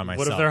night by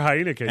myself. What if they're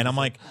hyena cages? And I'm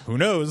like, who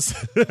knows?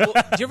 Well, do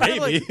you ever have,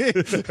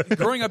 like,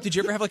 growing up, did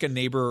you ever have like a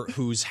neighbor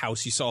whose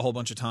house you saw a whole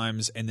bunch of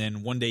times, and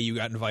then one day you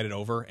got invited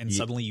over, and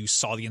suddenly you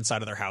saw the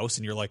inside of their house,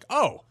 and you're like,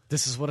 oh,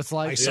 This is what it's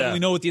like. I suddenly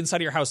know what the inside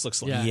of your house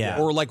looks like. Yeah. Yeah.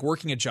 Or like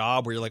working a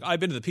job where you're like, I've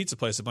been to the pizza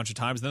place a bunch of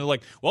times, and they're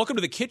like, welcome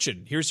to the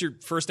kitchen. Here's your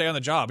first day on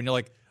the job, and you're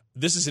like,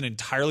 this is an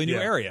entirely new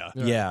area.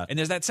 Yeah. And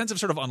there's that sense of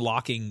sort of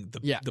unlocking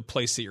Yeah. the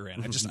place that you're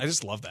in. I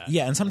just love that.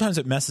 Yeah, and sometimes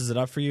it messes it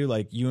up for you.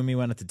 Like you and me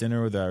went out to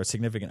dinner with our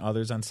significant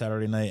others on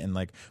Saturday night, and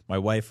like my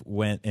wife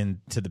went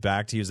into the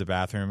back to use the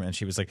bathroom, and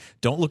she was like,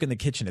 "Don't look in the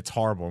kitchen; it's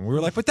horrible." And we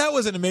were like, "But that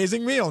was an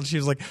amazing meal." And she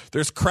was like,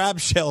 "There's crab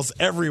shells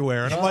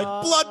everywhere," and I'm like,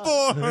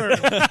 "Bloodborne."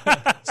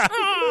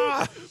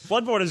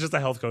 Bloodborne is just a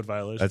health code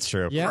violation. That's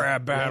true. Yeah.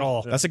 Crab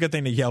battle. That's a good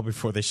thing to yell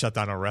before they shut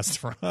down a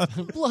restaurant.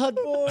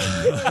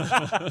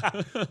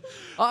 Bloodborne.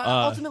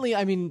 Ultimately,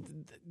 I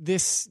mean,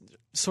 this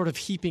sort of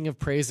heaping of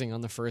praising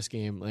on the first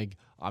game, like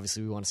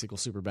obviously we want a sequel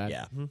super bad.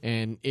 Yeah.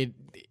 And it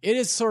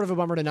is sort of a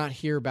bummer to not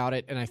hear about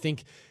it. And I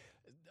think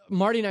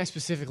Marty and I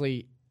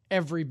specifically,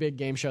 every big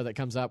game show that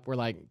comes up, we're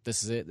like,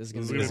 this is it. This is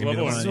going to be This is Bloodborne.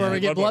 Bloodborne. This is where we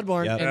get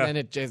Bloodborne. Yep. And then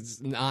it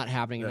just not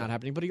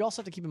happening. But you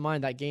also have to keep in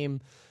mind that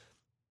game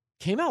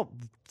came out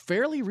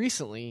fairly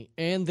recently,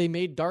 and they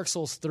made Dark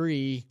Souls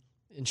 3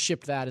 and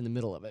shipped that in the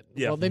middle of it.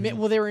 Yeah. Well,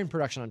 they were in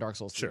production on Dark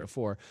Souls 3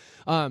 before.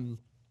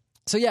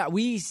 So yeah,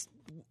 we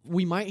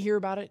might hear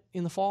about it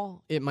in the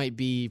fall. It might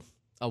be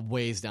a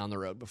ways down the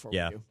road before we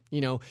do.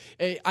 You know,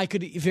 I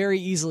could very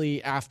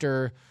easily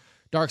after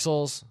Dark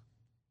Souls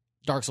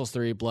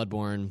 3,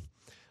 Bloodborne,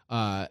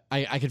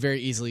 I could very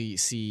easily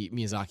see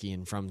Miyazaki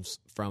and from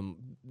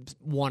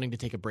wanting to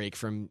take a break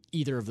from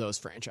either of those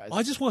franchises. Well,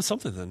 I just want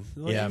something then.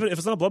 Like, Yeah. even if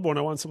it's not Bloodborne,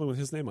 I want something with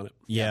his name on it.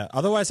 Yeah.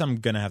 Otherwise, I'm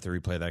gonna have to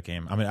replay that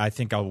game. I mean, I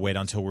think I'll wait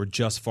until we're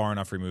just far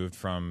enough removed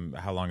from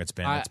how long it's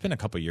been. It's been a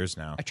couple years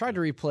now. I tried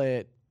to replay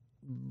it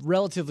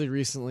relatively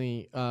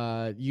recently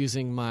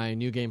using my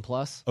New Game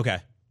Plus. Okay.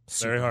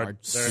 Very hard.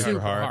 Very Super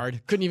hard.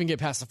 hard. Couldn't even get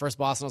past the first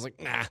boss, and I was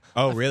like, nah.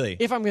 Oh, really?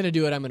 If I'm going to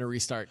do it, I'm going to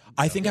restart.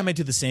 I think I might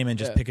do the same and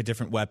just pick a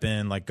different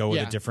weapon, like go with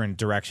Yeah. a different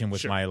direction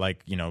with my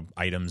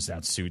items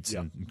and suits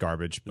and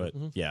garbage. But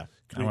yeah,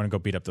 I want to go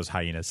beat up those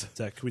hyenas.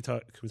 Zach, can we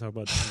talk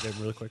about the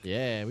game really quick?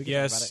 Yeah, we can talk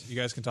about Yes, it. you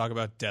guys can talk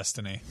about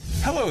Destiny.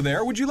 Hello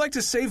there. Would you like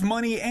to save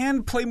money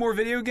and play more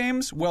video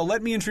games? Well,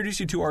 let me introduce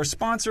you to our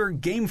sponsor,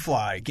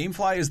 GameFly.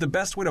 GameFly is the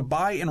best way to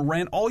buy and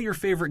rent all your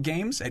favorite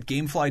games. At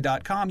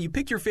GameFly.com, you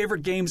pick your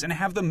favorite games and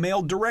have them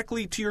mailed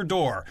directly to your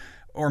door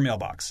or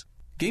mailbox.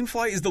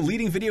 GameFly is the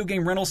leading video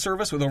game rental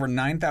service with over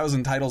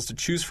 9,000 titles to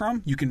choose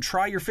from. You can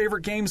try your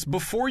favorite games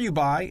before you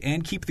buy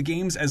and keep the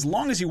games as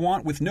long as you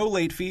want with no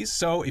late fees.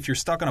 So if you're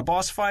stuck on a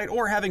boss fight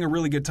or having a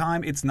really good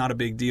time, it's not a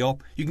big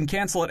deal. You can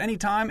cancel at any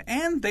time,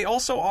 and they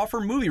also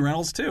offer movie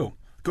rentals too.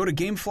 Go to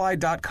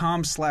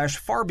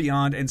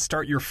gamefly.com/farbeyond and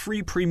start your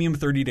free premium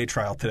 30-day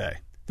trial today.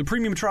 The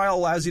premium trial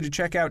allows you to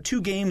check out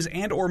 2 games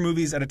and or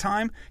movies at a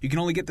time. You can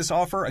only get this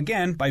offer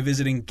again by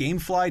visiting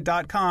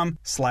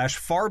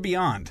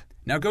gamefly.com/farbeyond.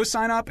 Now go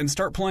sign up and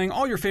start playing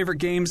all your favorite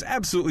games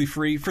absolutely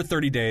free for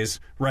 30 days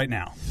right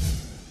now.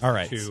 All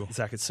right.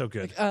 Zach, it's so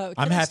good. Can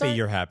I'm I happy start?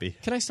 you're happy.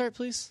 Can I start,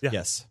 please? Yeah.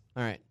 Yes.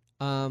 All right.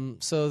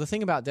 So the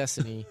thing about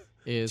Destiny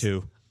is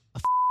 2. I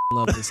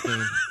love this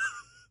game.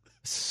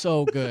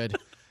 So good.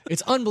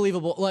 It's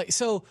unbelievable.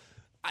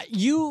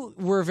 You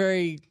were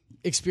very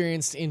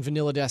experienced in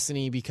vanilla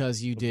Destiny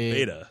because you did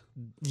Beta.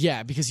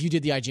 Yeah, because you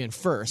did the IGN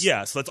first.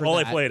 Yeah, so that's for all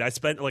that. I played. I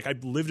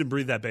lived and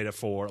breathed that beta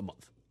for a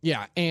month.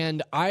 Yeah,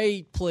 and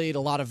I played a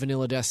lot of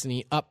vanilla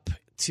Destiny up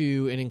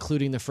to and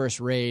including the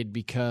first raid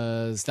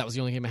because that was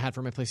the only game I had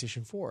for my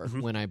PlayStation 4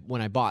 when I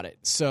bought it.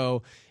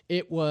 So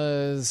it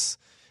was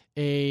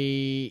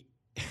a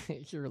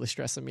you're really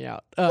stressing me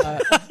out.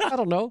 I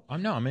don't know.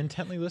 I'm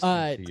intently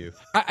listening to you.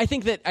 I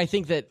think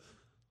that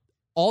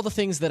all the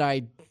things that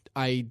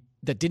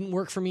that didn't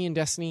work for me in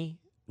Destiny,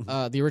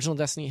 the original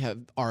Destiny,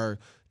 are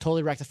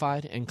totally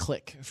rectified and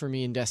click for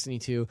me in Destiny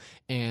 2.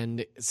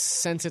 And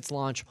since its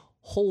launch,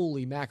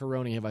 holy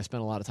macaroni, have I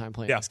spent a lot of time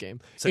playing this game.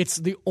 It's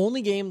the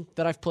only game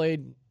that I've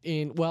played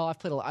in. Well,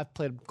 I've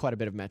played quite a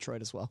bit of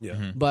Metroid as well.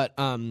 Yeah. But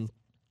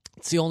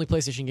it's the only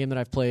PlayStation game that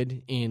I've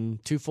played in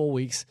 2 full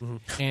weeks,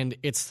 and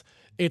it's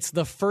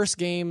the first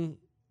game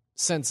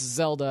since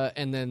Zelda,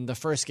 and then the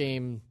first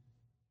game.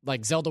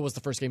 Like, Zelda was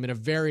the first game in a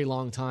very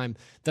long time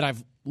that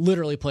I've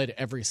literally played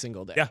every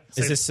single day. Yeah.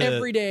 Is this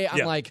Every day, I'm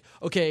yeah. like,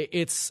 okay,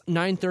 it's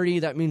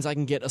 9:30. That means I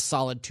can get a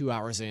solid 2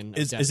 hours in. of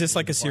Is this Destiny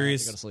like a before I have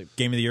to serious go to sleep.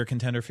 game of the year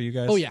contender for you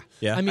guys? Oh yeah,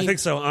 Yeah. I mean, I think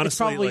so,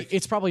 honestly,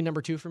 it's probably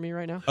number 2 for me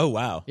right now. Oh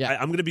wow. Yeah.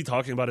 I'm going to be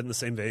talking about it in the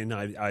same vein.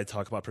 I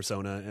talk about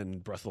Persona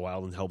and Breath of the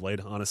Wild and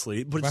Hellblade,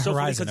 honestly. But it's so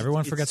funny Horizon. 'cause Everyone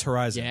it's- forgets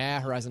Horizon.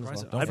 Yeah, Horizon as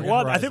well. Don't forget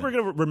I Horizon. think we're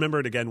going to remember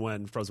it again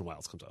when Frozen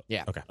Wilds comes out.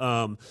 Yeah. Okay.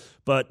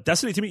 But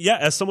Destiny to me, yeah,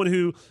 as someone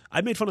who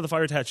I made fun of the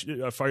fire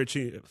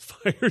team,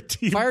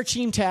 Fire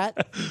Team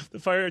Tat. the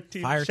fire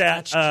team Fire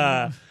chat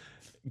Touch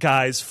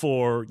guys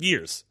for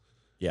years,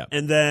 Yeah.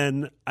 and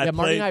then I Yeah,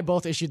 Marty played. and I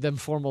both issued them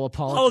formal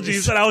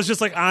Apologies, and I was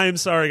just like, I'm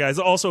sorry, guys.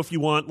 Also, if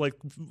you want like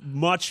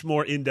much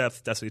more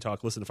in-depth Destiny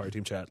talk, listen to Fire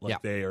Team Chat. Like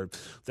Yeah.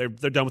 they're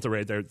done with the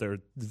raid. They're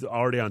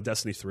already on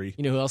Destiny 3.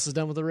 You know who else is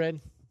done with the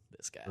raid?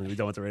 This guy. We're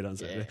done with the raid on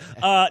Saturday.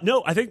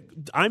 No, I think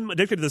I'm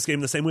addicted to this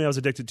game the same way I was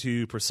addicted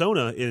to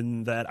Persona,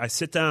 in that I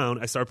sit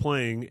down, I start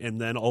playing,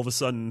 and then all of a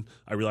sudden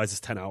I realize it's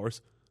 10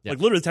 hours. Like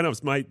literally 10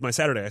 hours. My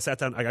Saturday, I sat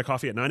down, I got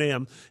coffee at 9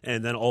 a.m.,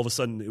 and then all of a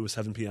sudden it was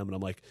 7 p.m., and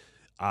I'm like,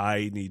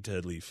 I need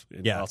to leave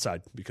and go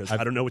outside because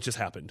I don't know what just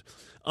happened.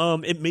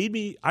 It made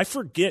me, I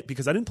forget,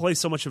 because I didn't play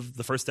so much of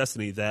the first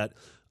Destiny, that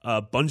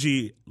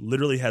Bungie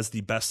literally has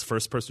the best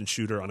first-person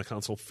shooter on a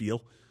console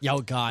feel. Oh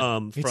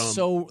God,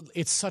 from-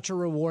 it's such a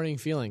rewarding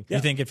feeling. You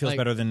think it feels Like-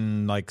 better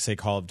than, like, say,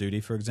 Call of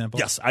Duty, for example?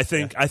 Yes, I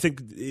think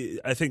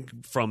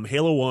from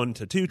Halo 1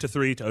 to 2 to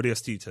 3 to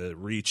ODST to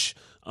Reach,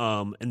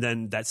 and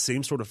then that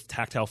same sort of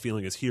tactile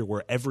feeling is here,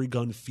 where every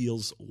gun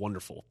feels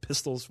wonderful.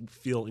 Pistols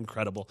feel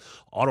incredible,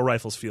 auto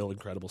rifles feel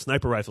incredible,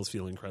 sniper rifles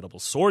feel incredible,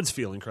 swords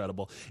feel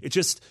incredible.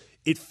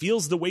 It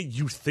feels the way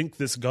you think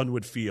this gun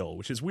would feel,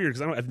 which is weird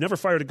because I've never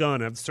fired a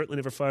gun. I've certainly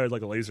never fired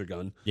like a laser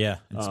gun. Yeah,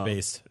 in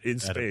space. In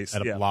space,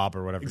 At a yeah. blob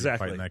or whatever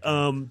Exactly. you're fighting that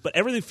guy. But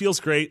everything feels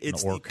great.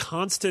 It's the orc.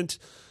 constant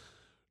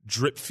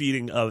drip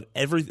feeding of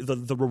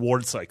the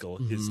reward cycle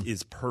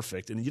is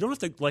perfect, and you don't have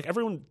to, like,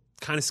 everyone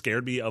kind of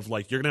scared me of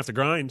like, you're gonna have to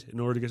grind in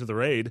order to get to the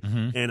raid,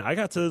 and I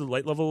got to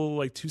light level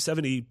like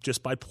 270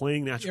 just by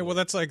playing naturally. Yeah, well,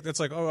 that's like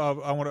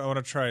oh, I want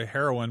to try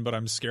heroin, but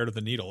I'm scared of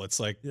the needle. It's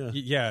like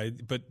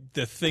but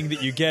the thing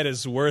that you get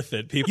is worth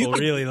it. People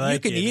really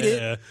like can it. eat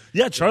it.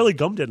 Yeah, Charlie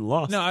gummed it and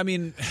lost. No, I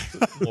mean,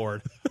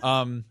 Lord.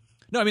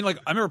 No, I mean, like,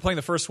 I remember playing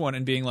the first one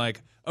and being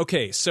like,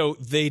 okay, so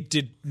they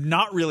did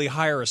not really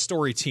hire a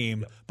story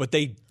team, but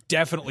they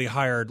definitely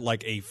hired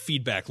like a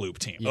feedback loop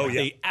team. Oh,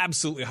 yeah. They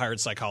absolutely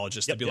hired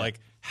psychologists to be like,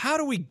 how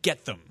do we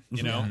get them?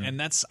 You know, and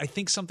that's, I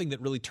think, something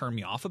that really turned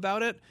me off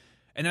about it.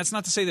 And that's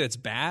not to say that it's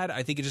bad.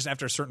 I think it just,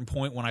 after a certain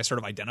point when I sort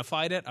of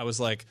identified it, I was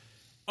like,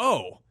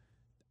 oh,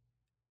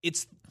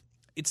 it's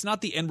not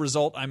the end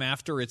result I'm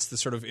after. It's the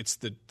sort of, it's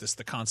the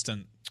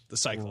constant, the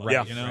cycle.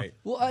 Yeah, you know? right.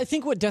 Well, I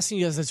think what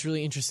Destiny does that's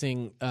really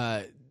interesting,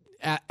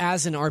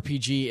 as an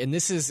RPG, and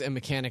this is a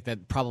mechanic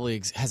that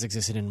probably has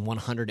existed in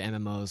 100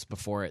 MMOs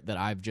before it that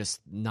I've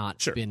just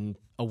not been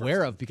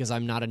aware of because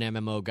I'm not an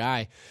MMO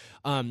guy.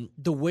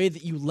 The way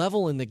that you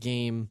level in the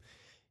game,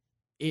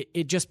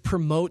 it just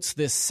promotes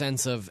this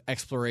sense of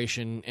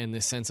exploration and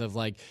this sense of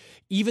like,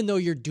 even though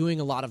you're doing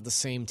a lot of the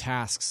same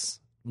tasks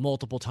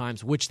multiple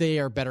times, which they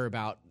are better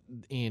about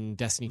in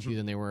Destiny 2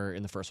 than they were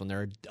in the first one. There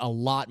are a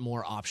lot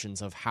more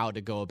options of how to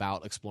go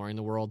about exploring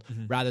the world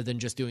rather than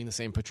just doing the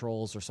same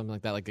patrols or something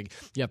like that. Like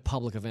you have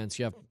public events,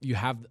 you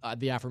have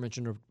the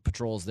aforementioned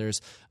patrols.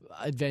 There's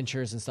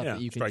adventures and stuff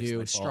that you can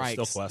do.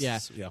 Strikes,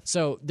 yeah.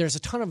 So there's a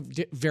ton of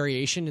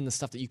variation in the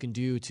stuff that you can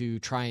do to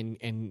try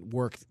and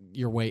work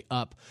your way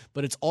up.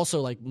 But it's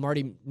also like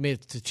Marty made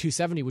it to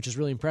 270, which is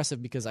really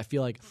impressive because I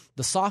feel like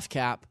the soft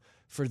cap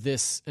for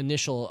this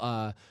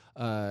initial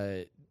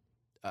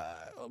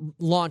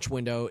launch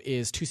window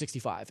is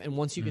 265, and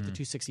once you get to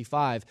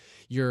 265,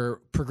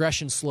 your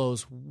progression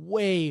slows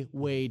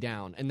way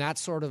down, and that's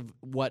sort of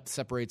what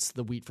separates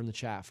the wheat from the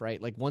chaff, right?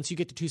 Like once you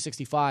get to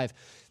 265,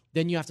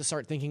 then you have to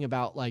start thinking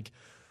about like,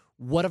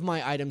 what of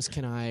my items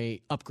can I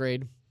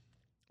upgrade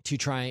to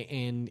try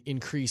and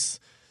increase.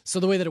 So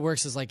the way that it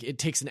works is like it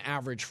takes an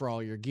average for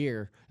all your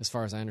gear, as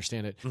far as I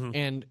understand it,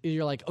 and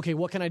you're like, okay,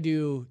 what can I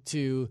do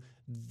to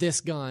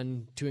this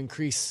gun to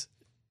increase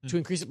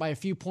it by a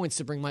few points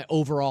to bring my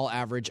overall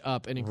average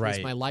up and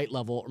increase my light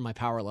level or my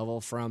power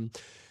level from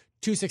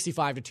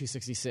 265 to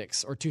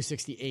 266 or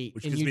 268.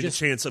 Which gives me the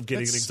chance of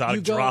getting an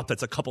exotic drop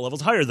that's a couple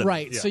levels higher than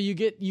right. So you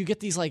get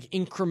these like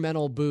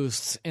incremental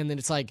boosts, and then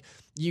it's like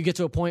you get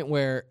to a point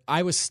where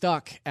I was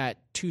stuck at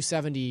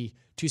 270,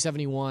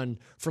 271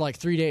 for like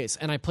 3 days,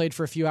 and I played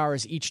for a few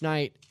hours each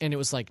night, and it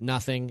was like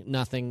nothing,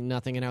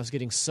 and I was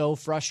getting so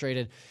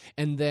frustrated,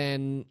 and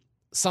then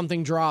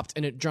something dropped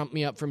and it jumped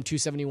me up from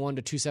 271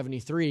 to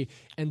 273,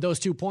 and those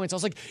 2 points I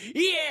was like,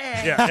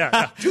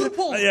 yeah. 2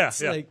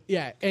 points, and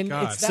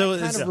God. It's that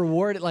kind of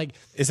reward. Like,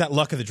 is that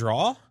luck of the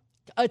draw?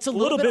 It's a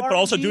little bit, RPG, but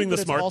also doing the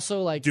smart,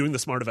 also like doing the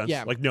smart events,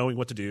 like knowing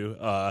what to do.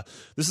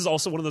 This is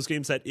also one of those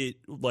games that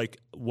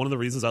one of the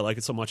reasons I like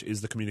it so much is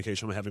the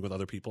communication I'm having with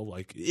other people,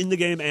 like in the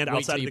game and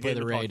outside of the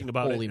game, talking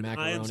about Holy it.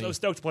 Macaroni. I am so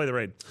stoked to play the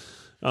raid.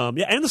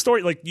 And the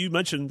story, like you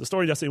mentioned, the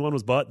story of Destiny 1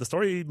 was the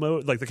story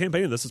mode, like the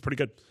campaign in this is pretty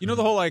good. You know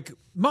the whole like,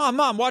 mom,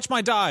 watch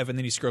my dive, and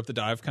then you screw up the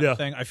dive kind of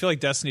thing? I feel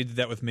like Destiny did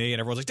that with me, and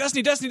everyone's like,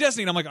 Destiny,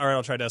 and I'm like, all right,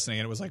 I'll try Destiny,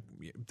 and it was like,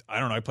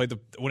 I don't know, I played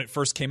when it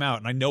first came out,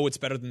 and I know it's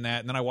better than that,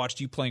 and then I watched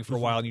you playing for a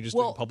while, and you just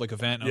did a public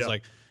event, and I was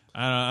like,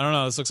 I don't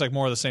know, this looks like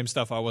more of the same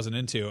stuff I wasn't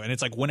into, and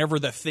it's like whenever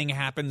the thing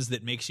happens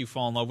that makes you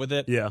fall in love with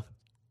it,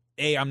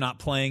 I'm not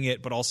playing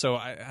it, but also,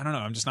 I don't know,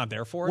 I'm just not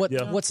there for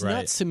it. What's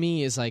nuts to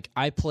me is like,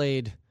 I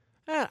played,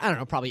 I don't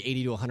know, probably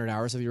 80 to 100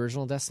 hours of the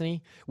original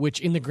Destiny, which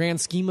in the grand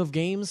scheme of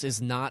games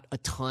is not a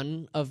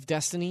ton of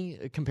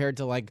Destiny compared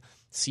to like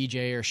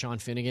CJ or Sean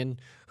Finnegan,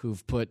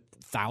 who've put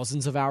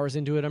thousands of hours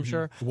into it, I'm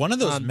sure. One of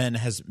those men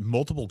has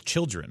multiple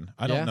children.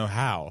 I don't know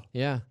how.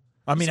 Yeah.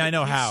 I mean, I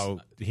know how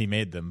he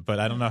made them, but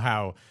I don't know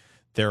how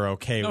they're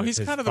okay with his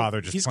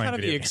father just he's playing kind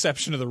of video the games.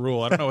 exception to the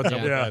rule. I don't know what's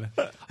up with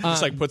that.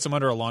 Just like puts them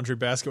under a laundry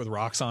basket with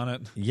rocks on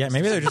it. Yeah,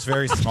 maybe they're just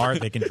very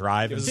smart. They can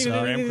drive and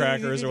stuff. Graham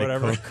crackers or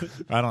whatever.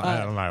 I don't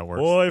know how it works.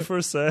 Boy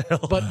for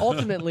sale. But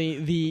ultimately,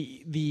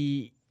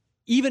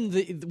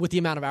 with the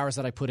amount of hours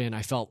that I put in,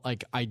 I felt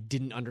like I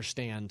didn't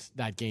understand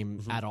that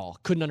game at all.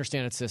 Couldn't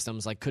understand its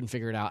systems. Like, couldn't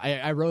figure it out.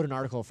 I wrote an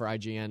article for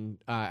IGN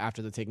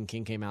after The Taken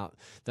King came out.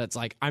 That's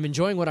like, I'm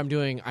enjoying what I'm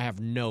doing. I have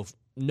no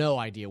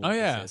idea what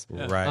this is.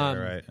 Yeah.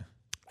 Right.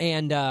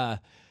 And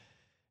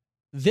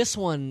this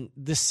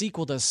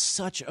sequel does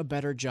such a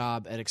better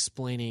job at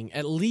explaining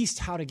at least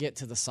how to get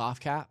to the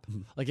soft cap.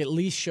 Like, at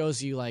least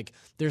shows you like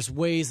there's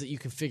ways that you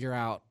can figure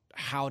out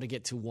how to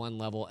get to one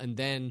level, and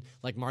then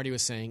like Marty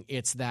was saying,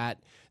 it's that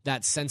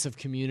sense of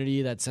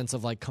community, that sense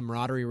of like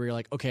camaraderie where you're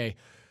like, okay,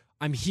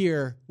 I'm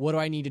here, what do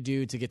I need to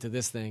do to get to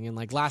this thing? And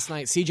like last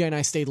night, CJ and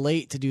I stayed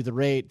late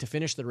to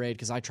finish the raid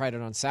because I tried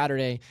it on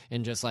Saturday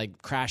and just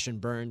like crashed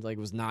and burned, like it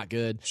was not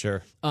good.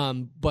 Sure.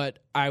 But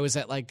I was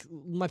at like,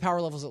 my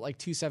power level's at like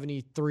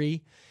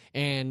 273,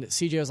 and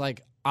CJ was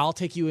like, I'll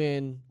take you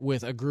in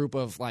with a group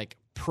of like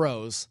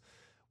pros.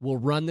 We'll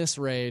run this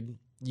raid.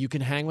 You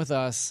can hang with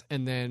us,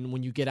 and then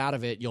when you get out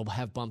of it, you'll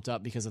have bumped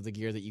up because of the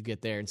gear that you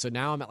get there. And so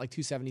now I'm at like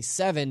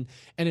 277,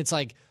 and it's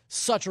like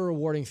such a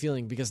rewarding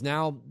feeling because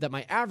now that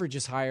my average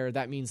is higher,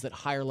 that means that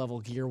higher level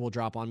gear will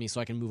drop on me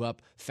so I can move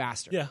up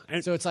faster. Yeah.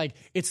 And so it's like,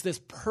 it's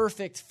this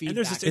perfect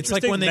feedback. It's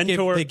like when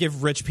they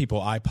give rich people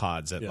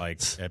iPods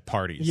at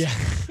parties. Yeah.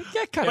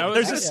 Kind of. I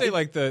was just say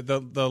like the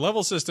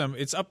level system,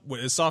 it's up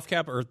is soft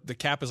cap, or the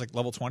cap is like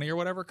level 20 or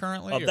whatever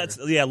currently.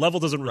 Level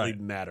doesn't really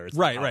matter. It's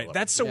Right.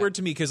 That's so weird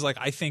to me because like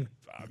I think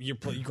you're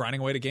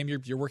grinding away at a game,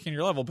 you're working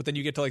your level, but then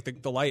you get to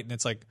like the light, and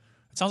it's like,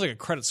 It sounds like a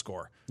credit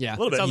score. Yeah. A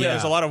little It bit. sounds like Yeah.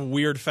 there's a lot of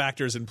weird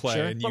factors in play,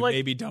 Sure. and you But, like,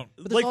 maybe don't.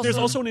 There's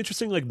also an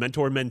interesting like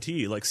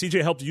mentor-mentee. Like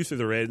CJ helped you through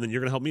the raid, and then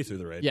you're going to help me through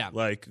the raid. Yeah.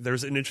 Like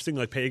there's an interesting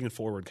like paying it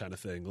forward kind of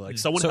thing. Like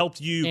someone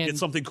helped you and- get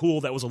something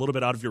cool that was a little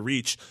bit out of your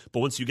reach, but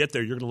once you get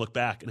there, you're going to look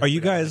back. And Are help you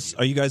it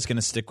out. guys going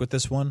to stick with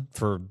this one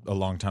for a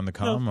long time to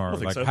come, No, I or don't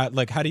think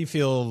like so. how do you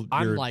feel?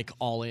 I'm you're- like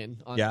all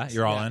in. On Yeah, this.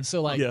 you're all in?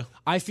 So like, Yeah.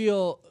 I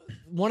feel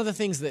one of the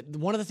things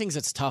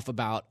that's tough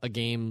about a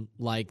game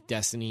like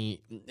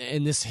Destiny,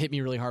 and this hit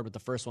me really hard with the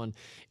first one,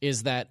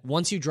 is that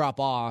once you drop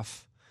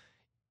off,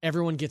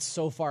 everyone gets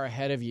so far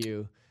ahead of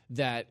you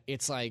that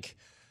it's like,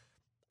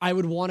 I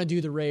would want to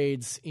do the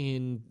raids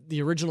in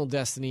the original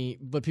Destiny,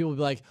 but people would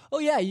be like, oh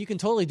yeah, you can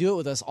totally do it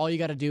with us. All you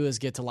got to do is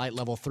get to light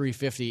level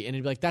 350. And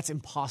it'd be like, that's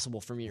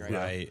impossible for me right now.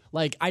 Right.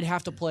 Like, I'd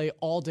have to play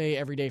all day,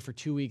 every day for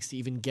 2 weeks to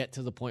even get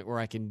to the point where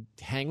I can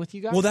hang with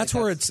you guys. Well, that's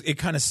Like, where it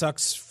kind of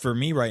sucks for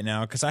me right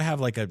now because I have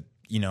like a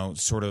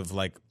sort of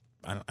like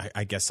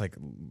I guess like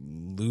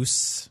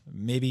loose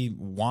maybe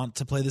want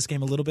to play this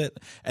game a little bit,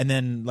 and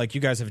then like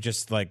you guys have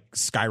just like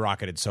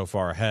skyrocketed so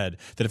far ahead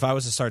that if I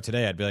was to start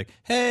today, I'd be like,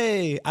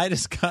 hey, I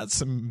just got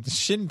some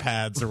shin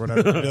pads or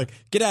whatever. I'd be like,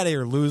 get out of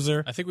here,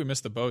 loser. I think we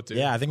missed the boat, dude.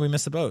 Yeah, I think we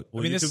missed the boat.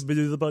 Well, mean, you this- could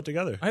do the boat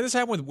together. I had this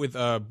happen with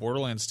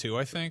Borderlands 2,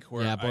 I think.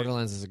 Where yeah,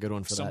 Borderlands is a good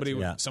one for somebody that.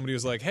 Too. Yeah. somebody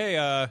was like,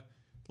 hey,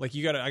 like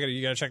you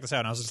gotta check this out.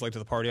 And I was just late to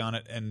the party on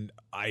it, and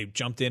I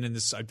jumped in and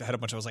I had a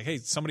bunch. I was like, hey,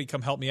 somebody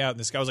come help me out. And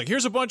this guy was like,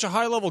 here's a bunch of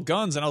high level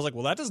guns, and I was like,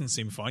 well, that doesn't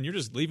seem fun. You're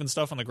just leaving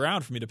stuff on the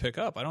ground for me to pick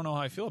up. I don't know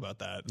how I feel about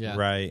that. Yeah.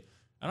 Right.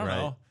 I don't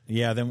know.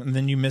 Yeah,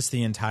 then you miss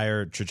the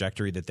entire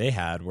trajectory that they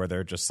had where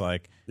they're just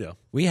like, Yeah.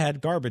 we had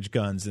garbage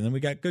guns and then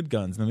we got good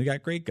guns and then we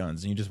got great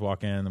guns and you just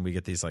walk in and we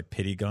get these like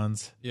pity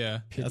guns. Yeah,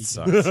 That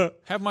sucks.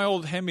 have my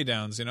old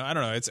hand-me-downs. I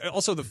don't know. It's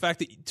also the fact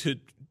that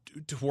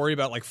to worry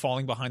about like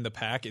falling behind the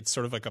pack. It's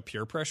sort of like a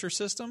peer pressure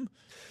system.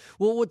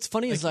 Well, what's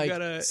funny is you like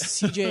gotta-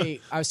 CJ.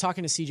 I was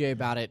talking to CJ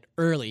about it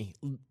early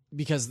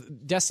because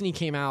Destiny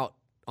came out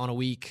on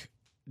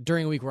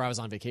during a week where I was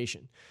on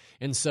vacation,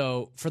 and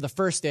so for the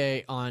first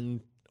day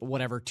on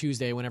whatever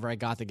Tuesday, whenever I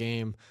got the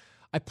game,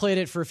 I played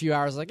it for a few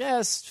hours. Like,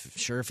 yes,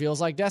 sure feels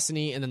like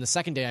Destiny. And then the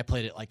second day, I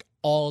played it like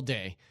all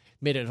day.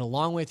 Made it a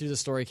long way through the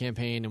story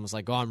campaign and was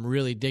like, oh, I'm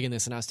really digging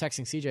this. And I was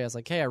texting CJ. I was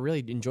like, hey, I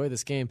really enjoy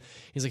this game.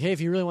 He's like, hey,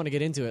 if you really want to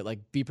get into it,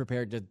 like, be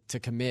prepared to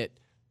commit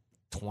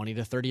 20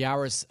 to 30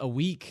 hours a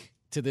week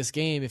to this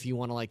game if you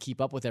want to like keep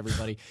up with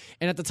everybody.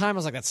 And at the time I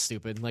was like, that's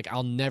stupid. Like,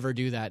 I'll never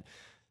do that.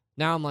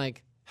 Now I'm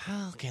like,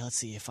 okay, let's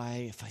see. If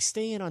I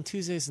stay in on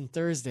Tuesdays and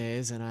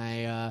Thursdays and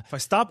If I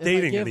stop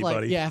dating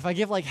anybody, if I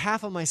give like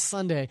half of my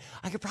Sunday,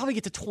 I could probably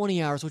get to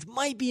 20 hours, which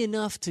might be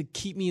enough to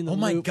keep me in the Oh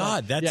my loop.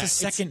 God, that's Yeah, a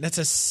second. That's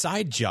a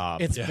side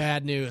job. It's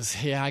bad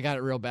news. Yeah, I got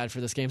it real bad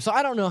for this game. So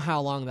I don't know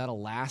how long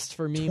that'll last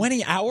for me.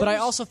 20 hours? But I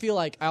also feel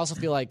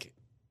like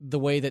the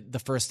way that the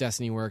first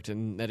Destiny worked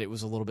and that it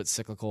was a little bit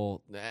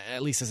cyclical,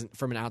 at least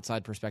from an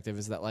outside perspective,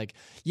 is that like,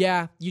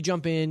 yeah, you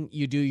jump in,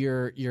 you do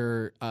your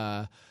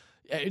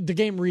the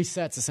game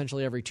resets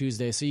essentially every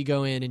Tuesday. So you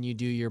go in and you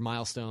do your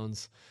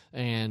milestones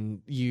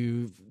and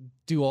you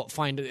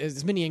find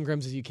as many engrams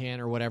as you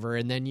can or whatever.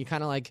 And then you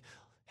kind of like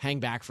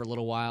hang back for a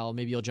little while.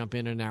 Maybe you'll jump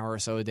in an hour or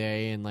so a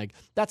day and like,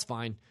 that's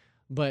fine.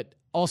 But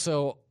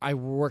also, I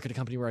work at a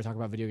company where I talk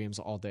about video games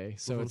all day,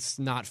 so it's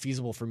not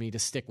feasible for me to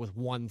stick with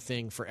one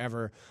thing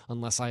forever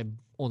unless I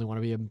only want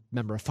to be a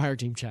member of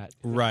Fireteam Chat.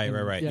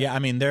 Right. Yeah. Yeah, I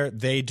mean,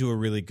 they do a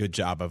really good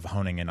job of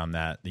honing in on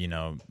that.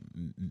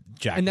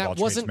 Jack And of all that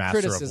trades, wasn't master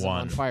of criticism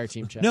one. on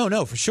Fireteam Chat.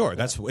 No, for sure.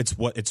 That's it's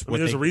what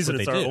there's a reason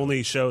what it's they our do.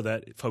 only show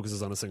that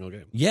focuses on a single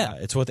game. Yeah,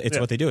 it's what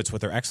they do. It's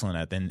what they're excellent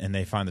at, and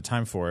they find the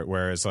time for it.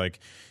 Whereas, like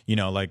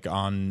like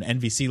on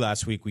NVC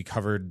last week, we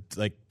covered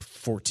like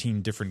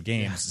 14 different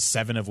games,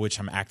 7 of which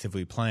I'm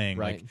actively playing.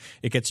 Right. Like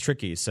it gets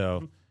tricky.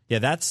 So yeah,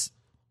 that's.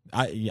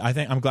 I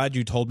think I'm glad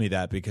you told me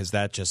that because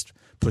that just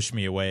pushed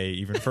me away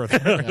even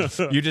further.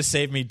 You just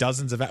saved me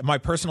dozens of. My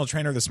personal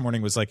trainer this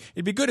morning was like,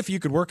 "It'd be good if you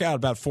could work out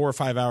about 4 or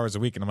 5 hours a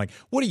week." And I'm like,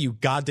 "What are you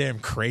goddamn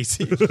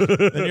crazy?" And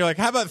you're like,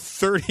 "How about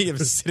 30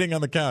 of sitting on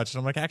the couch?" And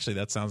I'm like, "Actually,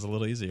 that sounds a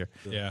little easier."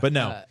 Yeah. But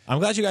no, I'm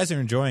glad you guys are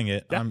enjoying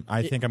it.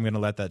 I think I'm going to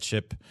let that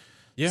ship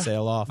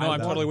sail off. No, I'm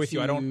That totally one. with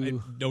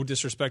you. No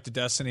disrespect to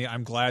Destiny.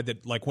 I'm glad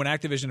that like when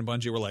Activision and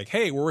Bungie were like,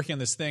 hey, we're working on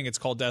this thing. It's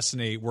called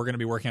Destiny. We're going to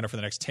be working on it for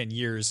the next 10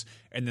 years.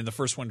 And then the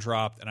first one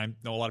dropped. And I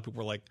know a lot of people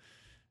were like,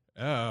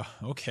 oh,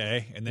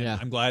 okay. And then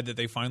I'm glad that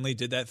they finally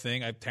did that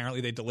thing. Apparently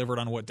they delivered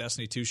on what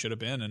Destiny 2 should have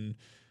been. And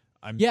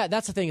Yeah,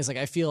 that's the thing is like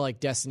I feel like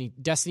Destiny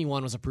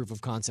 1 was a proof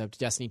of concept.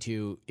 Destiny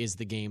 2 is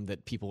the game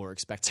that people were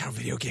expecting. that's how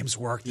video games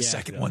work. The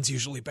second one's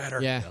usually better.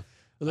 Yeah.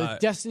 Well,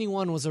 Destiny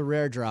 1 was a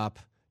rare drop.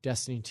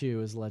 Destiny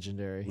 2 is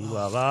legendary.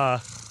 La la.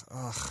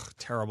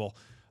 Terrible.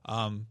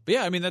 But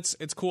yeah, I mean it's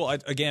cool.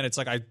 Again, it's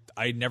like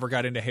I never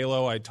got into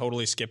Halo. I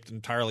totally skipped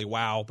entirely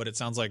WoW, but it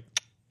sounds like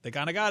they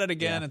kind of got it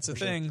again. It's a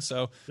thing.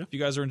 So if you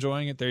guys are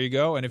enjoying it, there you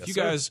go. And if you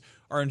guys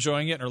are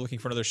enjoying it and are looking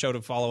for another show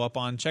to follow up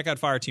on, check out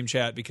Fireteam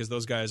Chat because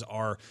those guys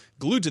are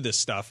glued to this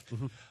stuff.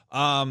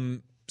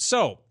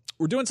 So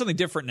we're doing something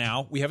different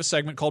now. We have a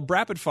segment called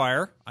Rapid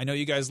Fire. I know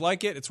you guys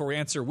like it. It's where we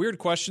answer weird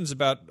questions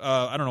about,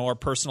 I don't know, our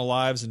personal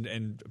lives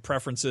and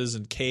preferences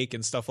and cake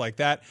and stuff like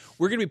that.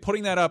 We're going to be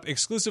putting that up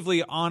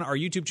exclusively on our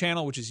YouTube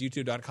channel, which is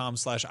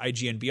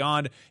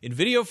youtube.com/IGNBeyond, in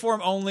video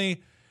form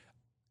only.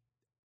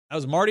 That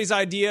was Marty's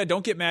idea.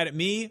 Don't get mad at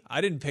me. I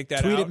didn't pick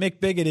that Tweet out. at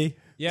McBiggity.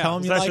 Yeah. Tell him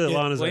It's you like actually it.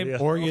 Alana's idea.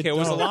 Or you Okay, it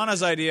was don't.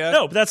 Alana's idea.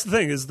 No, but that's the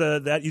thing is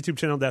that YouTube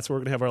channel. That's where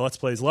we're gonna have our Let's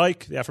Plays,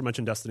 like the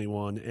aforementioned Destiny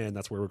 1, and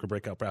that's where we're gonna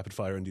break out rapid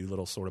fire and do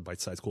little sort of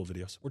bite-sized cool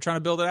videos. We're trying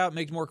to build it out,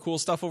 make more cool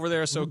stuff over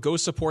there. So go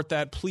support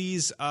that,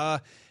 please.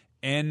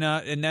 And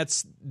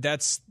that's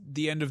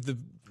the end of the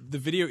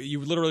video.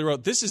 You literally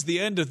wrote, "This is the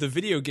end of the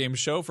video game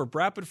show for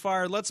rapid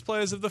fire Let's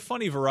Plays of the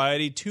funny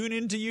variety. Tune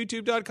into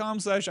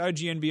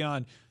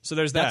youtube.com/IGNBeyond." So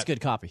there's that. That's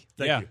good copy.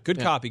 you. Good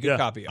copy. Good Yeah.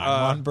 copy.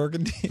 Ron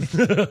Burgundy.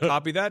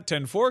 Copy that.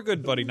 10-4.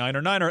 Good buddy.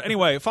 9er.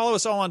 Anyway, follow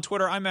us all on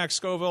Twitter. I'm Max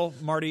Scoville.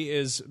 Marty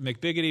is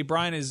McBiggity.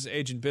 Brian is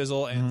Agent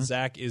Bizzle. And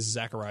Zach is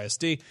Zacharias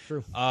D.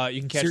 True. You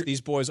can catch these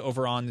boys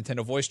over on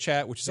Nintendo Voice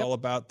Chat, which is all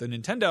about the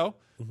Nintendo,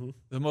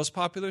 the most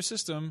popular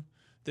system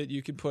that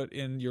you can put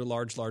in your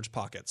large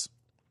pockets.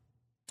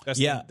 That's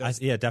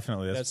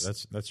Definitely.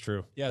 That's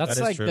true. Yeah, That's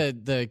that is like true.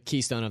 the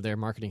keystone of their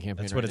marketing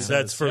campaign. That's what right it now.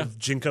 says. That's for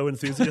Jinko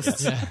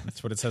enthusiasts.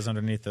 That's what it says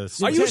underneath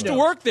this. I used to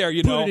work there,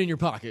 you Put know. it in your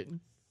pocket.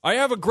 I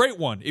have a great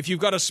one. If you've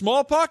got a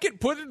small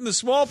pocket, put it in the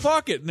small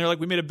pocket. And they're like,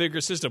 we made a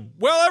bigger system.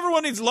 Well,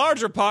 everyone needs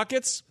larger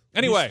pockets.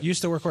 Anyway. You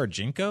used to work for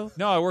Jinko?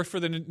 No, I worked for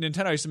the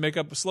Nintendo. I used to make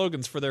up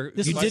slogans for their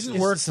This You was- didn't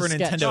this work is a for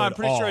sketch. Nintendo No, I'm at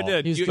pretty sure I all.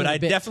 did. He was You- doing But a I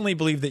bit. definitely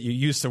believe that you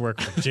used to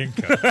work for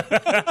Jinko.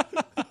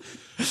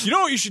 You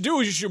know what you should do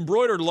is you should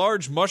embroider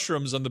large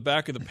mushrooms on the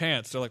back of the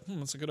pants. They're like,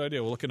 that's a good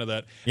idea. We'll look into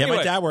that. Yeah, Anyway,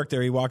 my dad worked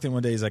there. He walked in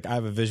one day. He's like, I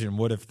have a vision.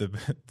 What if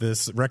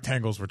this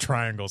rectangles were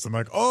triangles? I'm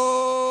like,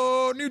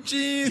 oh, new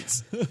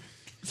jeans. And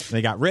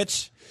they got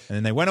rich, and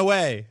then they went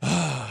away.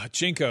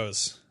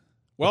 Jinkos.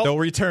 Well, They'll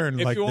return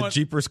if like you the want-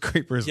 Jeepers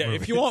Creepers yeah,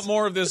 movies. if you want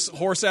more of this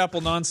horse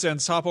apple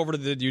nonsense, hop over to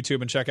the YouTube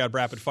and check out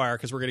Rapid Fire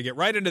because we're going to get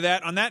right into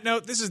that. On that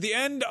note, this is the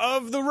end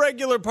of the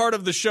regular part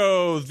of the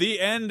show, The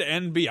End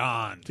and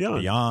Beyond.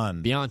 Beyond.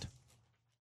 Beyond. Beyond.